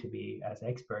 we need to be, as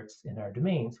experts in our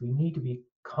domains, we need to be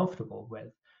comfortable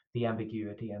with the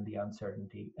ambiguity and the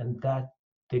uncertainty, and that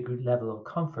degree level of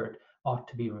comfort ought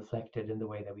to be reflected in the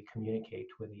way that we communicate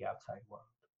with the outside world.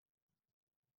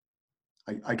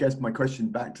 I guess my question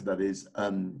back to that is,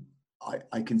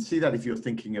 I can see that if you're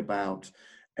thinking about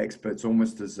experts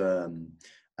almost as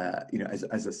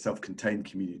as a self-contained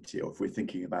community, or if we're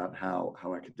thinking about how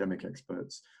academic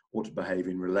experts ought to behave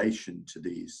in relation to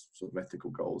these sort of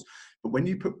ethical goals. But when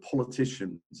you put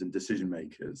politicians and decision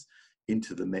makers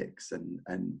into the mix, and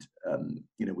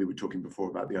we were talking before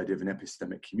about the idea of an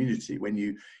epistemic community, when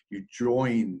you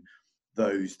join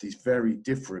these very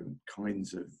different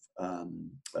kinds of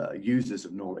users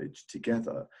of knowledge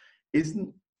together,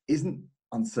 isn't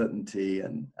uncertainty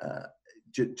and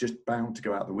just bound to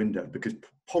go out the window? Because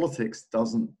political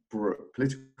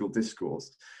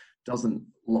discourse doesn't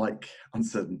like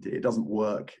uncertainty. It doesn't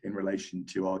work in relation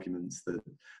to arguments that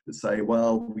say,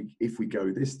 well, if we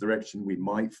go this direction, we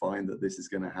might find that this is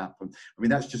going to happen. I mean,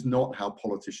 that's just not how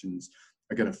politicians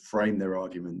are going to frame their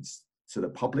arguments to the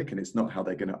public, and it's not how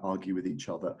they're going to argue with each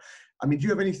other. I mean, do you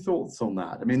have any thoughts on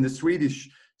that? I mean, the Swedish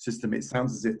system, it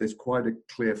sounds as if there's quite a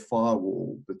clear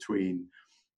firewall between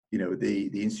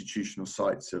the institutional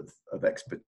sites of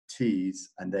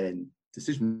expertise and then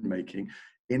decision making.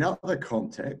 In other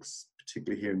contexts,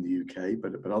 particularly here in the UK,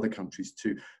 but other countries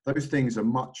too, those things are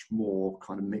much more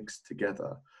kind of mixed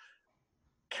together.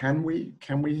 Can we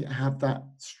have that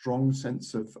strong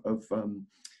sense of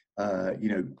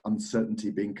uncertainty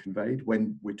being conveyed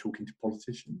when we're talking to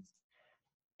politicians?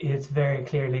 It's very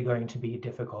clearly going to be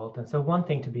difficult. And so one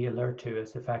thing to be alert to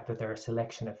is the fact that there are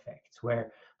selection effects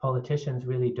where politicians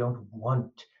really don't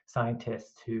want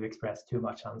scientists to express too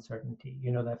much uncertainty.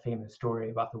 You know that famous story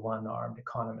about the one-armed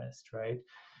economist, right?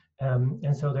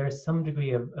 And so there's some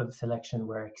degree of selection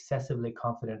where excessively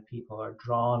confident people are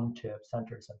drawn to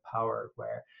centers of power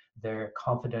where their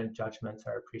confident judgments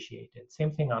are appreciated.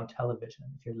 Same thing on television.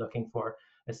 If you're looking for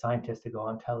a scientist to go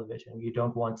on television, you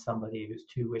don't want somebody who's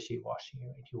too wishy-washy,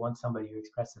 right? You want somebody who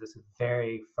expresses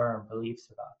very firm beliefs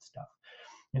about stuff.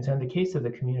 And so in the case of the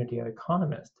community of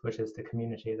economists, which is the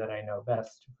community that I know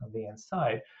best from the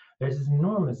inside, there's this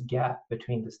enormous gap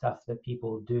between the stuff that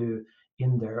people do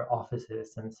in their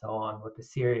offices and so on, what the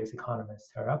serious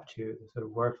economists are up to, the sort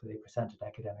of work that they present at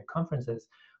academic conferences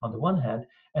on the one hand,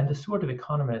 and the sort of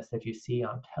economists that you see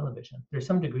on television. There's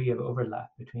some degree of overlap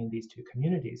between these two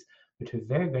communities, but to a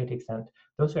very great extent,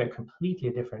 those are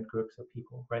completely different groups of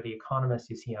people, where the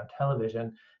economists you see on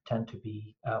television tend to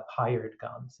be hired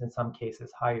guns, in some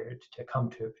cases hired to come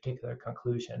to a particular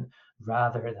conclusion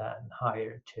rather than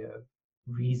hired to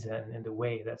reason in the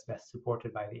way that's best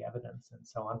supported by the evidence and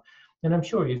so on. And I'm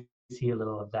sure you see a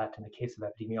little of that in the case of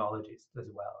epidemiologists as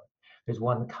well. There's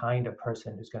one kind of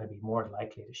person who's going to be more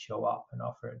likely to show up and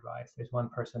offer advice. There's one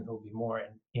person who will be more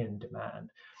in demand.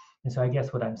 And so I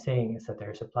guess what I'm saying is that there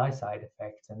are supply side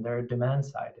effects and there are demand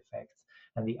side effects.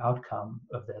 And the outcome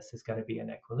of this is going to be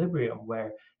an equilibrium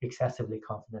where excessively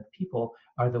confident people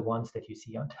are the ones that you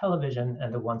see on television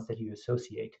and the ones that you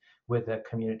associate with a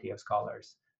community of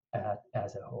scholars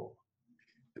as a whole.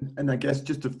 And I guess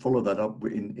just to follow that up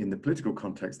in the political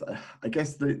context, I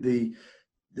guess the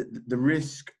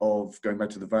risk of going back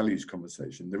to the values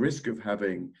conversation, the risk of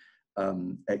having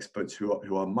experts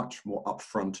who are much more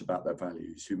upfront about their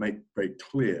values, who make very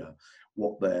clear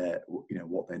what their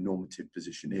normative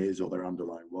position is or their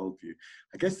underlying worldview.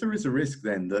 I guess there is a risk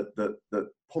then that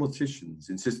politicians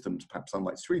in systems, perhaps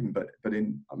unlike Sweden, but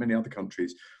in many other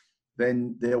countries,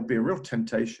 then there'll be a real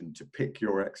temptation to pick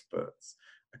your experts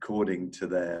according to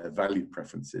their value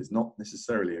preferences, not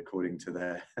necessarily according to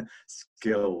their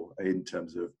skill in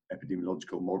terms of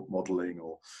epidemiological modeling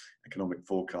or economic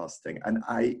forecasting. And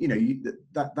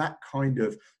that kind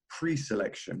of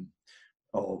pre-selection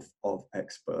of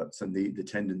experts and the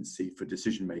tendency for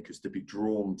decision makers to be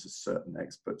drawn to certain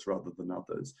experts rather than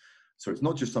others. So it's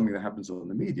not just something that happens on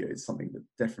the media, it's something that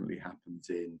definitely happens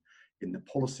in the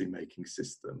policy making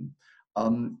system.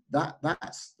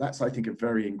 That's I think a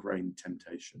very ingrained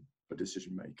temptation for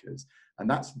decision makers, and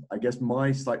that's, I guess,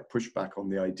 my slight pushback on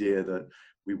the idea that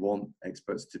we want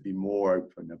experts to be more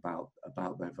open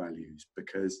about their values,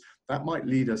 because that might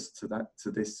lead us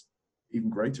to this even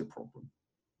greater problem.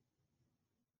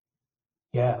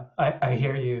 Yeah, I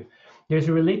hear you. There's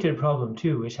a related problem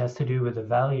too, which has to do with the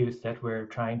values that we're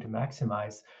trying to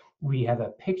maximize. We have a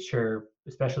picture,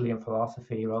 especially in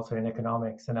philosophy, or also in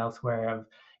economics and elsewhere, of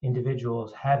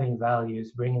individuals having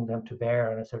values, bringing them to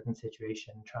bear on a certain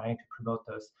situation, trying to promote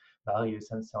those values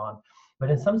and so on.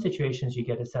 But in some situations, you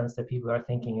get a sense that people are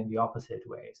thinking in the opposite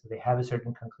way. So they have a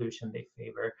certain conclusion they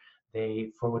favor.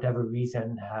 They, for whatever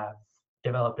reason, have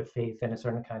developed a faith in a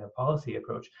certain kind of policy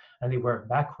approach, and they work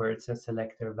backwards and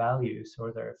select their values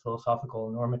or their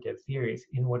philosophical normative theories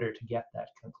in order to get that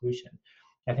conclusion.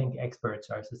 I think experts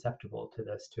are susceptible to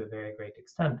this to a very great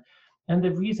extent. And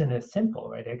the reason is simple,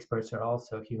 right? Experts are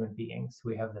also human beings.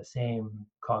 We have the same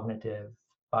cognitive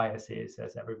biases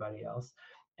as everybody else,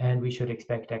 and we should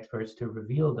expect experts to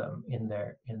reveal them in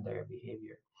their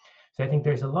behavior. So I think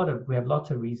we have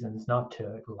lots of reasons not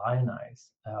to lionize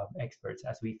experts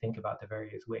as we think about the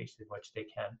various ways in which they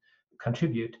can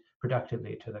contribute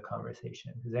productively to the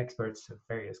conversation. Because experts of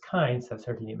various kinds have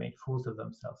certainly made fools of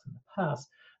themselves in the past,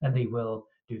 and they will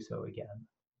do so again.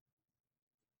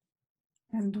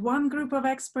 And one group of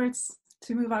experts,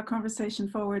 to move our conversation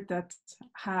forward, that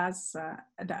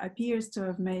appears to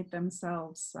have made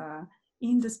themselves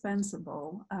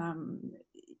indispensable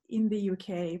in the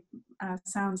UK,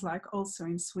 sounds like also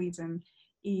in Sweden,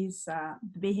 is the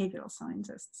behavioral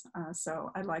scientists. So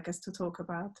I'd like us to talk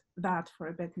about that for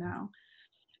a bit now.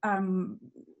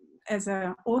 As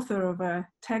an author of a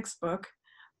textbook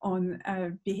on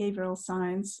behavioral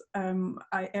science,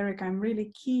 Erik, I'm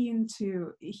really keen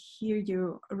to hear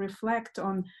you reflect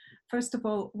on, first of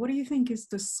all, what do you think is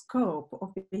the scope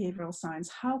of behavioral science?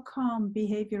 How come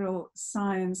behavioral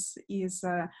science is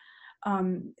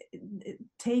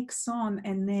takes on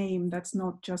a name that's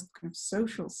not just kind of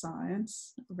social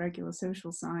science, regular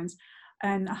social science,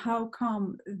 and how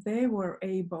come they were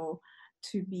able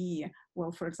to be,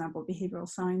 well, for example, behavioral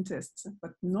scientists,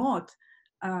 but not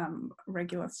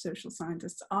regular social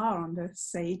scientists are on the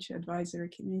SAGE advisory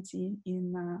committee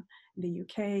in the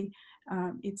UK.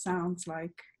 It sounds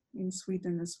like in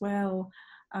Sweden as well.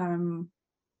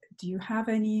 Do you have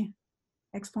any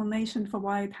explanation for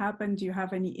why it happened? Do you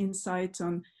have any insight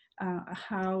on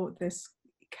how this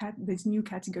new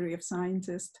category of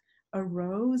scientist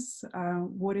arose?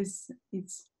 What is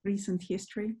its recent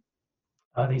history?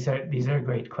 These are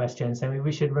great questions. I mean,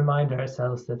 we should remind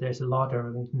ourselves that there's a lot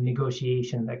of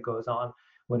negotiation that goes on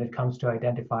when it comes to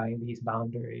identifying these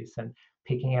boundaries and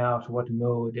picking out what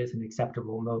mode is an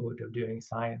acceptable mode of doing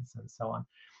science and so on.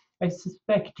 I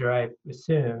suspect, or I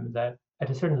assume, that at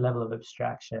a certain level of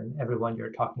abstraction, everyone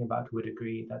you're talking about would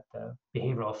agree that the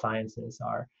behavioral sciences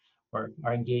are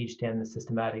engaged in the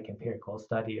systematic empirical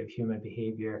study of human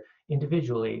behavior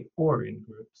individually or in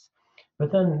groups.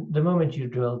 But then the moment you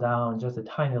drill down just a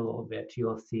tiny little bit,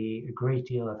 you'll see a great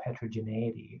deal of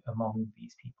heterogeneity among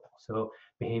these people. So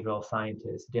behavioral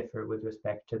scientists differ with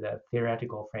respect to the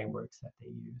theoretical frameworks that they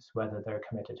use, whether they're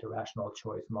committed to rational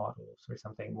choice models or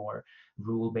something more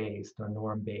rule-based or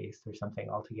norm-based or something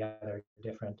altogether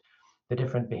different. The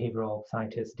different behavioral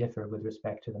scientists differ with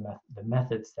respect to the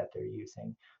methods that they're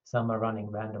using. Some are running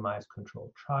randomized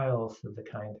controlled trials of the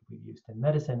kind that we've used in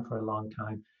medicine for a long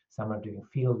time. Some are doing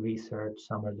field research,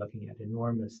 some are looking at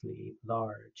enormously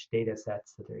large data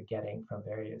sets that they're getting from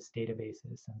various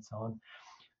databases and so on.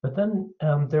 But then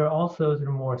there are also sort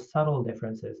of more subtle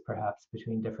differences, perhaps,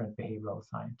 between different behavioral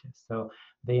scientists. So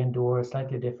they endure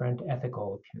slightly different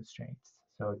ethical constraints.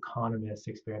 So economists,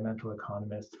 experimental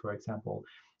economists, for example,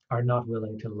 are not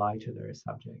willing to lie to their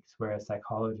subjects, whereas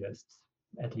psychologists,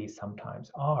 at least sometimes,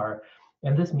 are.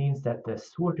 And this means that the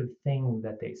sort of thing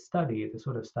that they study, the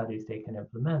sort of studies they can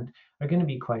implement, are going to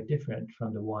be quite different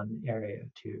from the one area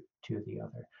to the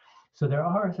other. So there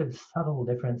are sort of subtle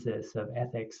differences of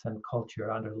ethics and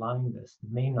culture underlying this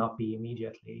that may not be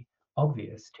immediately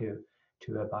obvious to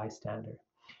a bystander.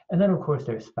 And then, of course,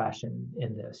 there's fashion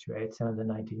in this, right? So in the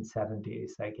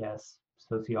 1970s, I guess,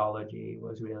 sociology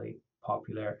was really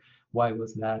popular. Why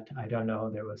was that? I don't know.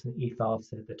 There was an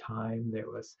ethos at the time. There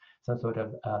was some sort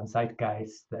of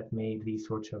zeitgeist that made these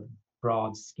sorts of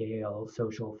broad scale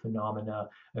social phenomena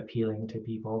appealing to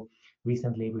people.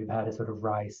 Recently, we've had a sort of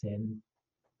rise in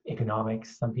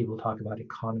economics. Some people talk about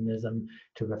economism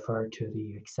to refer to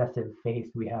the excessive faith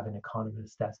we have in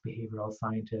economists as behavioral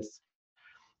scientists.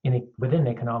 Within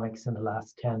economics in the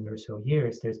last 10 or so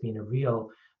years, there's been a real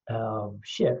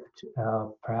shift,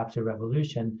 perhaps a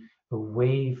revolution,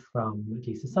 away from, at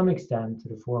least to some extent,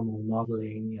 sort of formal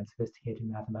modeling and sophisticated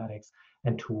mathematics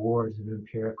and towards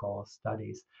empirical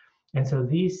studies. And so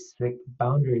these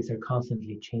boundaries are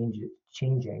constantly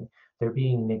changing. They're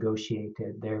being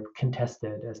negotiated, they're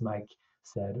contested, as Mike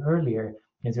said earlier.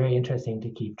 It's very interesting to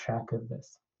keep track of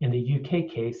this. In the UK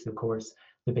case, of course,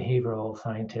 the behavioral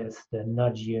scientists, the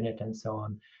nudge unit, and so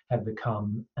on, have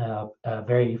become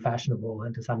very fashionable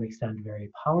and to some extent very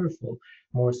powerful,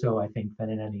 more so, I think, than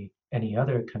in any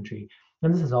other country.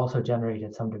 And this has also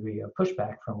generated some degree of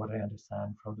pushback, from what I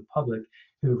understand, from the public,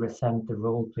 who resent the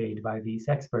role played by these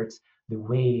experts, the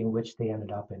way in which they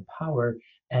ended up in power,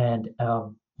 and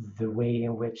the way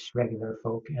in which regular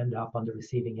folk end up on the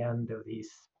receiving end of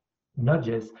these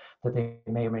nudges that they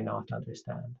may or may not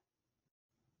understand.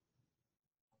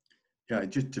 Yeah,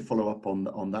 just to follow up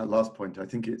on that last point, I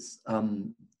think it's I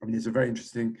mean, it's a very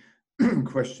interesting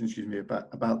question, excuse me,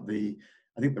 about the,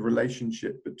 I think the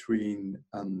relationship between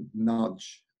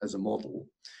nudge as a model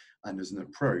and as an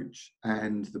approach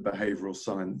and the behavioral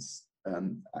science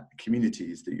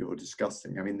communities that you're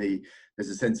discussing. I mean, there's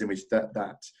a sense in which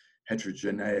that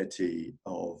heterogeneity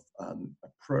of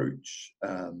approach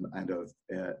and of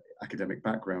academic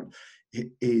background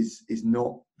is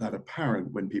not that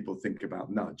apparent when people think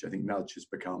about nudge. I think nudge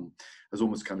has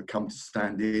almost kind of come to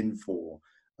stand in for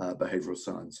behavioral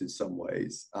science in some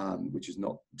ways, which is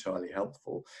not entirely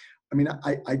helpful. I mean,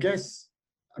 I guess,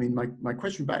 I mean, my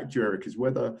question back to you, Erik, is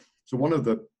whether, so one of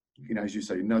the, you know, as you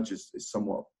say, nudge is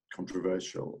somewhat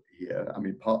controversial here. I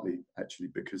mean, partly actually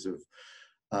because of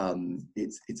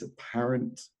it's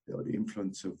apparent, you know, the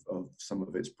influence of some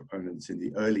of its proponents in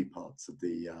the early parts of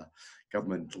the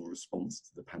governmental response to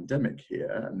the pandemic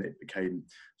here, and it became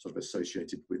sort of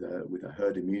associated with a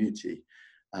herd immunity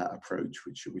approach,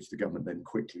 which the government then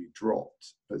quickly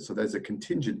dropped. But so there's a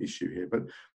contingent issue here, but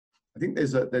I think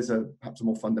there's a perhaps a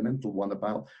more fundamental one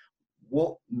about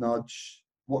what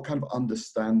kind of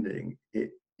understanding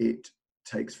it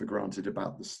takes for granted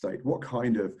about the state. What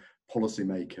kind of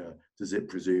policymaker does it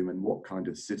presume, and what kind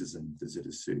of citizen does it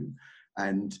assume?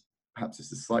 And perhaps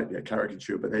this is slightly a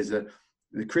caricature, but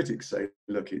the critics say,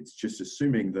 look, it's just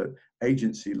assuming that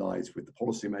agency lies with the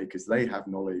policymakers. They have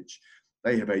knowledge,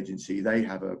 they have agency, they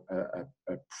have a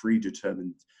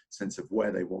predetermined sense of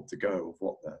where they want to go, of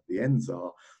what the ends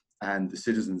are, and the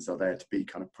citizens are there to be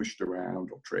kind of pushed around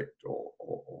or tricked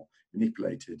or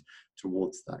manipulated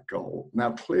towards that goal.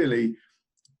 Now, clearly,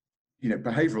 you know,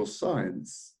 behavioral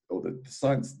science, or the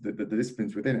science, the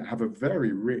disciplines within it, have a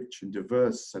very rich and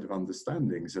diverse set of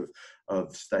understandings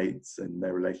of states and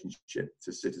their relationship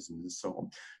to citizens and so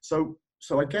on.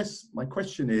 So I guess my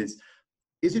question is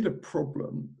it a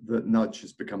problem that nudge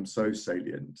has become so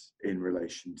salient in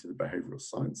relation to the behavioral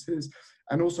sciences?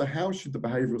 And also, how should the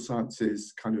behavioral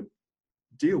sciences kind of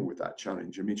deal with that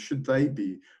challenge? I mean, should they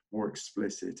be more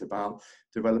explicit about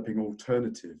developing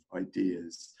alternative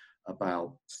ideas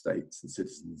about states and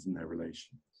citizens and their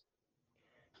relations?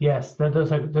 Yes,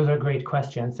 those are great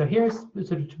questions. So here's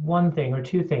sort of one thing or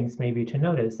two things maybe to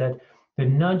notice, that the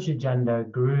nudge agenda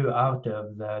grew out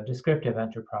of the descriptive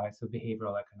enterprise of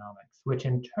behavioral economics, which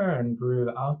in turn grew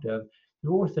out of the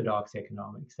orthodox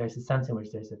economics. There's a sense in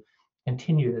which there's a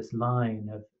continuous line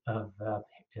of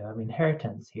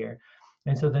inheritance here.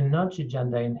 And so the nudge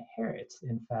agenda inherits,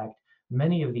 in fact,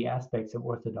 many of the aspects of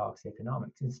orthodox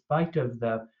economics, in spite of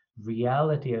the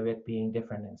reality of it being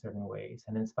different in certain ways,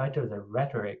 and in spite of the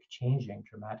rhetoric changing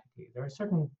dramatically. There are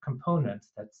certain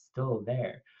components that's still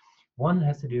there. One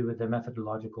has to do with the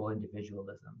methodological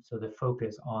individualism, so the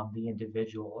focus on the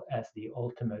individual as the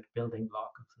ultimate building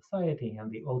block of society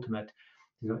and the ultimate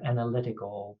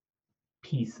analytical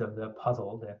piece of the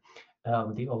puzzle,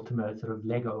 the ultimate sort of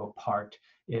Lego part,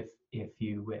 if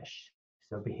you wish.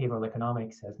 So behavioral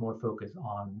economics has more focus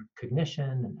on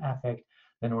cognition and affect.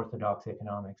 than orthodox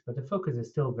economics, but the focus is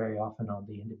still very often on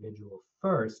the individual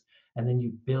first, and then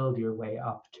you build your way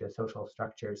up to social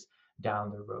structures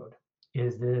down the road.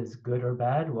 Is this good or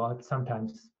bad? Well, it's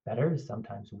sometimes better,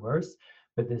 sometimes worse,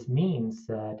 but this means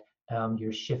that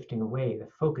you're shifting away, the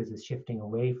focus is shifting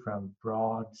away from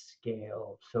broad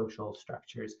scale social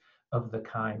structures of the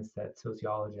kinds that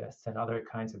sociologists and other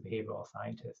kinds of behavioral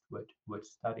scientists would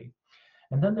study.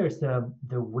 And then there's the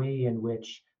way in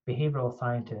which behavioral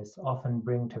scientists often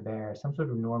bring to bear some sort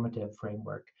of normative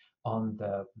framework on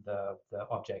the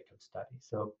object of study.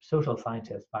 So social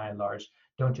scientists, by and large,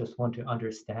 don't just want to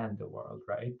understand the world,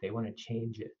 right? They want to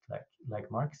change it,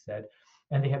 like Marx said.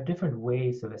 And they have different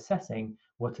ways of assessing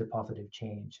what's a positive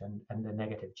change and the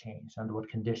negative change, under what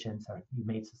conditions have you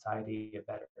made society a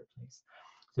better place.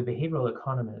 So behavioral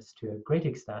economists, to a great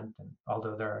extent, and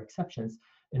although there are exceptions,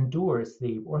 endorse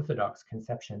the orthodox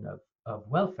conception of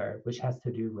welfare, which has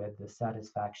to do with the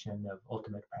satisfaction of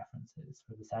ultimate preferences,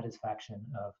 or the satisfaction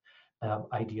of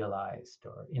idealized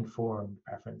or informed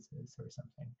preferences or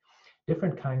something.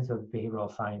 Different kinds of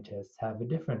behavioral scientists have a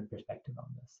different perspective on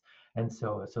this. And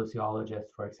so a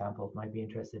sociologist, for example, might be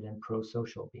interested in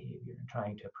pro-social behavior and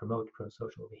trying to promote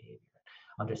pro-social behavior,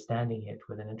 understanding it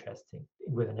with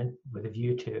a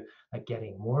view to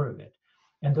getting more of it.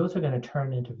 And those are going to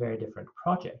turn into very different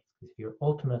projects. If you're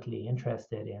ultimately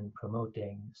interested in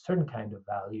promoting a certain kind of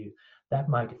value, that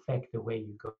might affect the way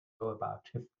you go about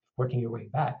working your way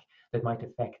back. That might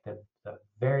affect the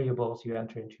variables you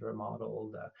enter into your model,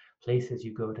 the places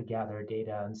you go to gather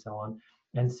data, and so on.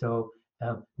 And so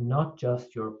not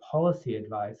just your policy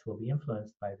advice will be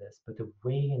influenced by this, but the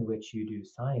way in which you do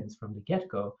science from the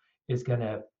get-go is going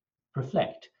to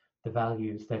reflect the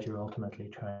values that you're ultimately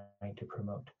trying to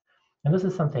promote. And this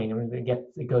is something, I mean,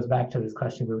 it goes back to this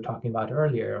question we were talking about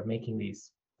earlier of making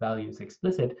these values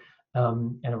explicit.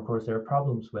 And of course, there are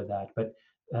problems with that. But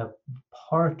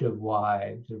part of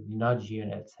why the nudge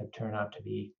units have turned out to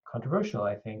be controversial,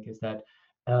 I think, is that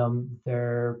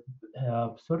they're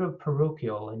sort of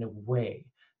parochial in a way.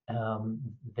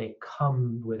 They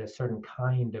come with a certain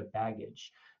kind of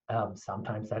baggage.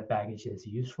 Sometimes that baggage is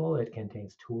useful. It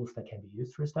contains tools that can be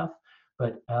used for stuff,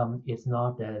 but it's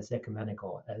not as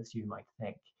ecumenical as you might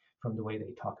think from the way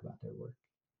they talk about their work.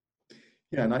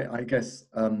 Yeah, and I guess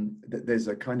there's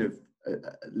a kind of a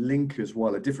link as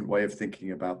well, a different way of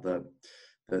thinking about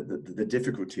the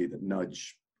difficulty that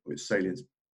nudge, which salience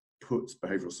puts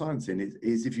behavioral science in,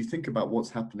 is if you think about what's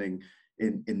happening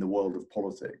in the world of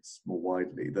politics more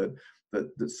widely,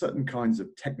 that certain kinds of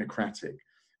technocratic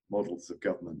models of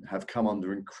government have come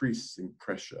under increasing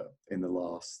pressure in the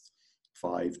last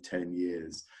 5-10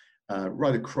 years,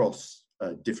 right across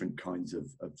different kinds of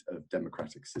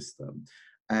democratic system.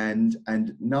 And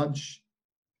nudge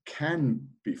can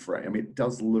be framed, I mean, it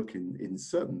does look in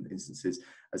certain instances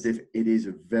as if it is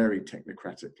a very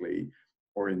technocratically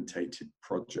orientated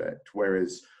project,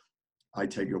 whereas I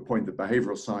take your point that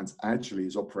behavioral science actually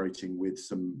is operating with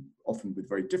often with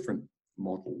very different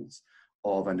models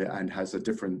of, and has a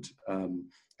different,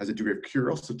 has a degree of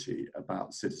curiosity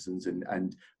about citizens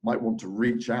and might want to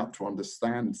reach out to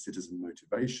understand citizen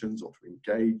motivations or to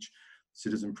engage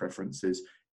citizen preferences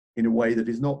in a way that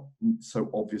is not so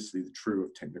obviously true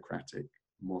of technocratic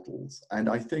models. And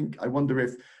I wonder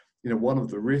if, one of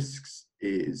the risks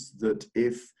is that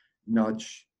if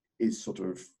nudge is sort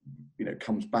of,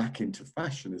 comes back into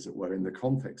fashion, as it were, in the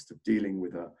context of dealing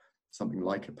with something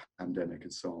like a pandemic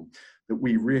and so on, that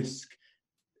we risk,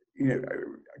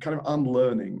 kind of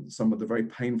unlearning some of the very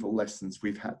painful lessons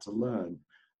we've had to learn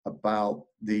about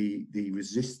the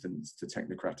resistance to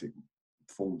technocratic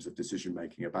forms of decision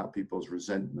making, about people's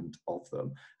resentment of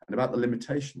them, and about the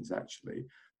limitations actually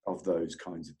of those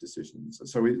kinds of decisions.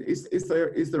 So is there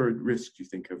a risk, do you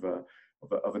think,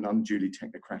 of an unduly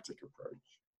technocratic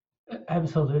approach?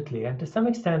 Absolutely, and to some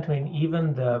extent, I mean,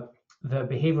 even the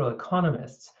behavioral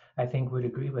economists, I think, would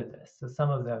agree with this. So some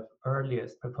of the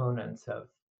earliest proponents of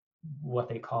what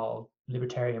they call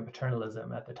libertarian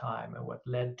paternalism at the time and what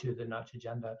led to the nudge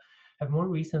agenda have more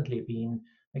recently been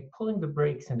pulling the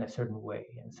brakes in a certain way.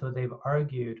 And so they've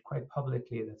argued quite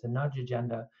publicly that the nudge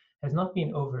agenda has not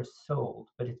been oversold,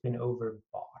 but it's been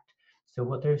overbought. So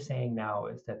what they're saying now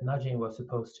is that nudging was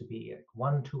supposed to be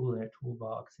one tool in a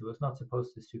toolbox. It was not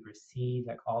supposed to supersede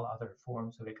all other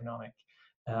forms of economic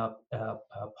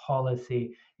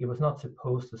policy. It was not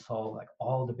supposed to solve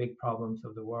all the big problems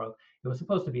of the world. It was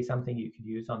supposed to be something you could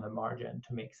use on the margin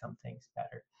to make some things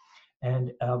better.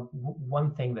 And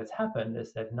one thing that's happened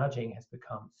is that nudging has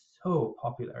become so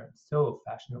popular and so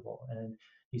fashionable, and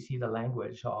you see the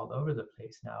language all over the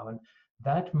place now. And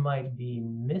that might be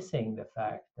missing the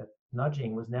fact that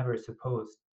nudging was never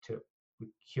supposed to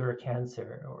cure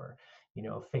cancer, or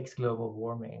fix global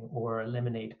warming, or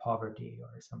eliminate poverty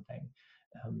or something.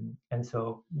 And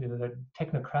so the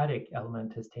technocratic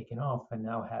element has taken off and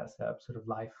now has a sort of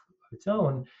life of its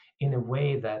own in a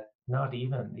way that not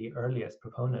even the earliest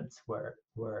proponents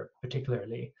were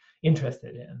particularly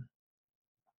interested in.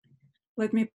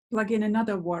 Let me plug in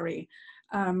another worry.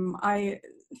 I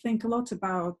think a lot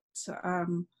about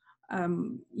the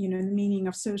meaning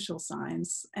of social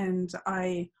science, and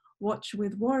I watch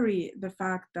with worry the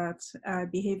fact that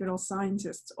behavioral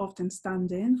scientists often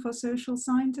stand in for social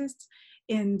scientists,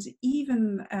 and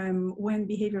even when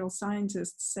behavioral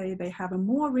scientists say they have a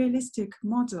more realistic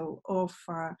model of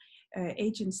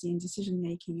agency and decision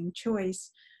making and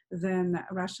choice than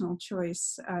rational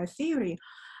choice theory,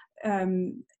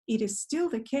 it is still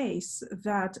the case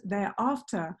that they're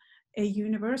after a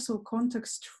universal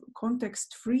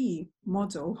context-free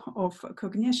model of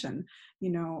cognition,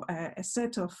 a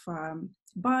set of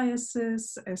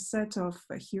biases, a set of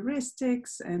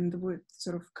heuristics, and with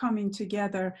sort of coming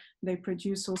together, they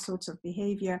produce all sorts of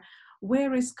behavior.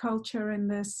 Where is culture in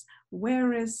this?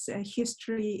 Where is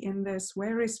history in this?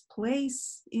 Where is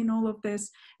place in all of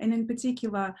this? And in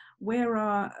particular, where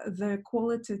are the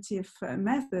qualitative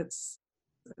methods,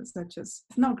 such as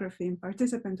ethnography and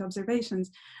participant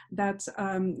observations, that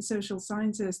social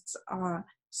scientists are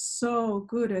so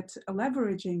good at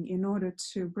leveraging in order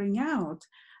to bring out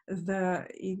the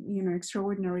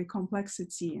extraordinary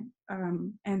complexity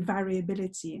and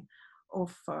variability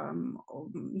of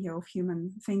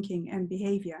human thinking and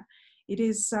behavior. It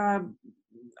is,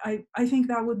 I think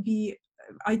that would be,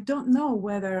 I don't know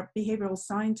whether behavioral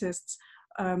scientists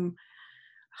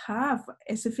have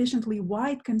a sufficiently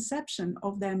wide conception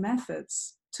of their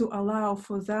methods to allow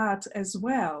for that as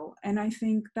well. And I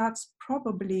think that's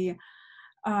probably,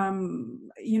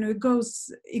 it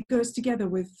goes together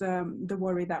with the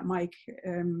worry that Mike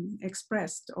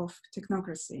expressed of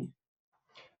technocracy.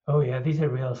 Oh yeah, these are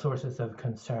real sources of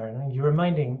concern. You're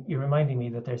reminding me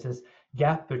that there's this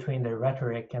gap between the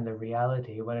rhetoric and the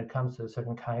reality when it comes to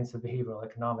certain kinds of behavioral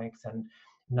economics and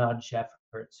nudge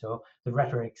efforts. So the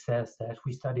rhetoric says that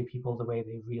we study people the way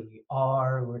they really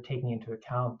are, we're taking into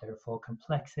account their full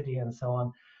complexity and so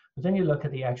on. But then you look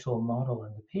at the actual model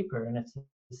in the paper, and it's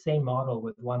the same model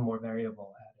with one more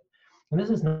variable added. And this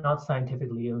is not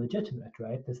scientifically illegitimate,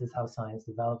 right? This is how science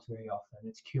develops very often.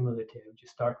 It's cumulative. You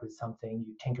start with something,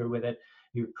 you tinker with it,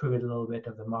 you improve it a little bit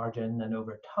of the margin, and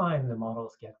over time, the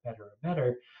models get better and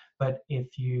better. But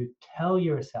if you tell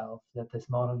yourself that this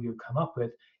model you've come up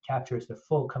with captures the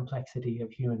full complexity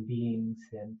of human beings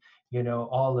and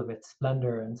all of its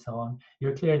splendor and so on,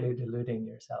 you're clearly deluding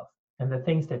yourself. And the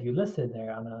things that you listed there,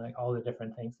 Anna, like all the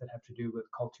different things that have to do with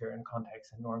culture and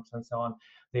context and norms and so on,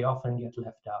 they often get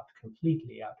left out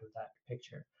completely out of that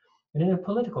picture. And in a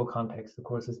political context, of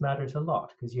course, this matters a lot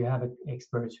because you have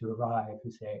experts who arrive who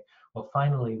say, well,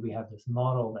 finally, we have this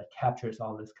model that captures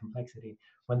all this complexity,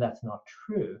 when that's not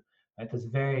true. Right? That's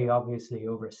very obviously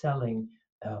overselling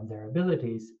their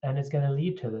abilities, and it's going to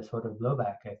lead to the sort of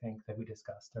blowback, I think, that we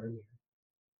discussed earlier.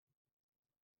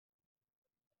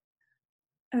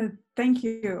 Thank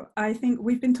you. I think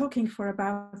we've been talking for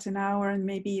about an hour, and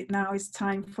maybe now is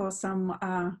time for some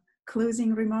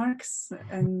closing remarks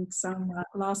and some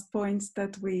last points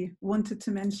that we wanted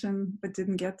to mention but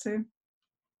didn't get to.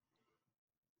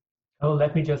 Oh,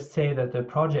 let me just say that the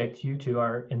project you two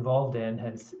are involved in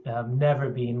has never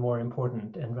been more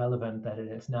important and relevant than it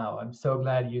is now. I'm so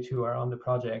glad you two are on the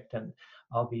project, and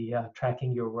I'll be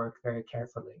tracking your work very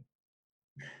carefully.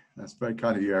 That's very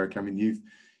kind of you, Erik. I mean, you've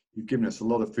given us a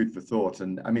lot of food for thought,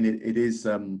 and I mean, it's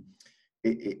an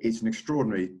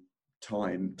extraordinary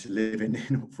time to live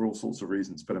in for all sorts of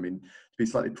reasons. But I mean, to be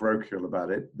slightly parochial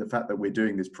about it, the fact that we're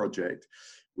doing this project,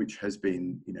 which has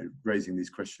been, raising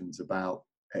these questions about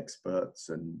experts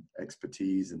and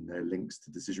expertise and their links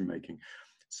to decision making,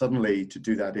 suddenly to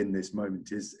do that in this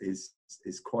moment is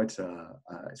quite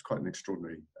an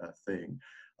extraordinary thing.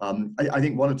 I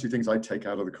think one or two things I take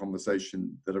out of the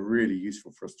conversation that are really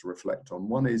useful for us to reflect on.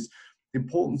 One is the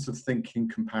importance of thinking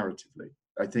comparatively.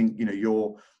 I think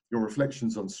your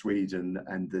reflections on Sweden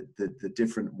and the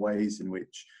different ways in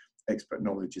which expert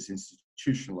knowledge is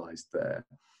institutionalized there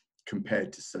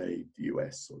compared to, say, the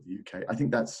US or the UK. I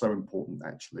think that's so important,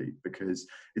 actually, because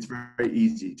it's very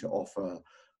easy to offer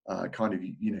kind of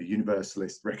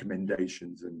universalist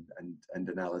recommendations and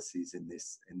analyses in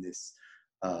this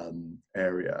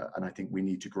area, and I think we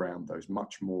need to ground those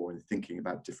much more in thinking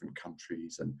about different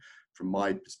countries, and from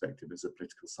my perspective as a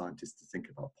political scientist, to think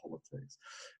about politics.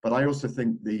 But I also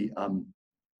think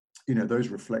those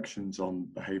reflections on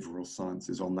behavioral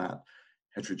sciences, on that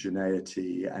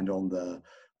heterogeneity, and on the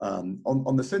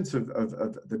on the sense of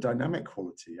the dynamic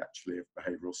quality actually of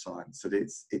behavioural science, that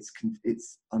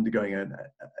it's undergoing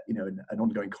an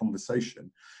ongoing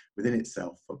conversation within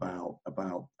itself about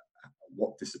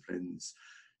what disciplines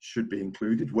should be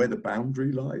included, where the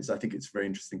boundary lies. I think it's a very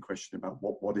interesting question about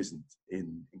what isn't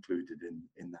included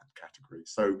in that category.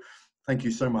 So thank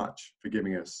you so much for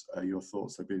giving us your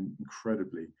thoughts. They've been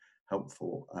incredibly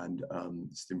helpful and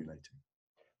stimulating.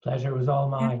 Pleasure was all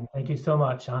mine. Thank you so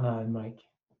much, Anna and Mike.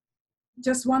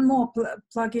 Just one more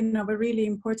plug-in of a really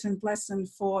important lesson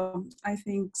for, I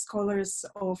think, scholars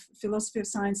of philosophy of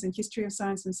science and history of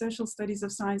science and social studies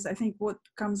of science. I think what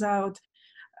comes out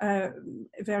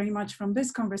very much from this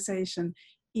conversation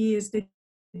is the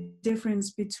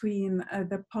difference between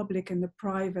the public and the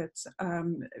private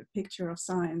picture of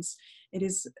science. It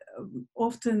is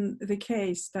often the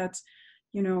case that,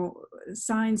 you know,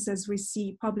 science as we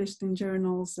see published in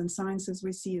journals and science as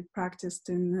we see it practiced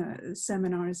in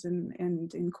seminars and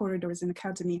in corridors in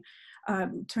academy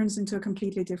turns into a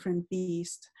completely different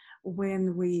beast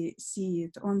when we see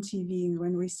it on TV and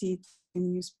when we see it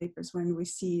in newspapers, when we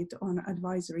see it on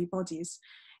advisory bodies.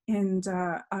 And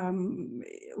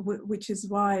which is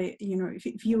why, you know,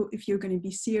 if you're going to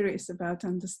be serious about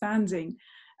understanding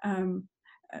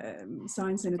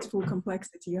science in its full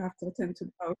complexity, you have to attend to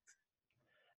both.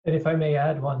 And if I may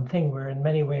add one thing, we're in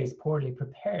many ways poorly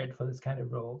prepared for this kind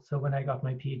of role. So when I got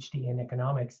my PhD in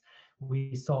economics,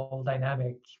 we solved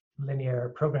dynamic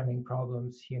linear programming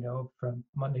problems, you know, from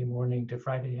Monday morning to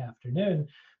Friday afternoon,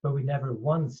 but we never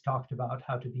once talked about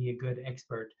how to be a good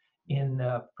expert in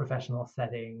a professional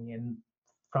setting, in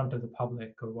front of the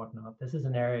public or whatnot. This is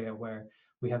an area where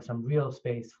we have some real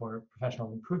space for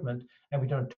professional improvement, and we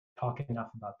don't talk enough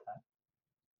about that.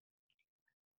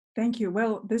 Thank you.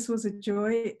 Well, this was a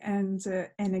joy and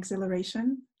an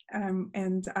exhilaration,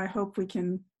 and I hope we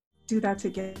can do that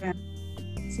again.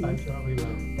 I'm sure we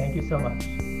will. Thank you so much.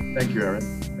 Thank you,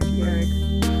 Erin. Thank you,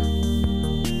 Erik.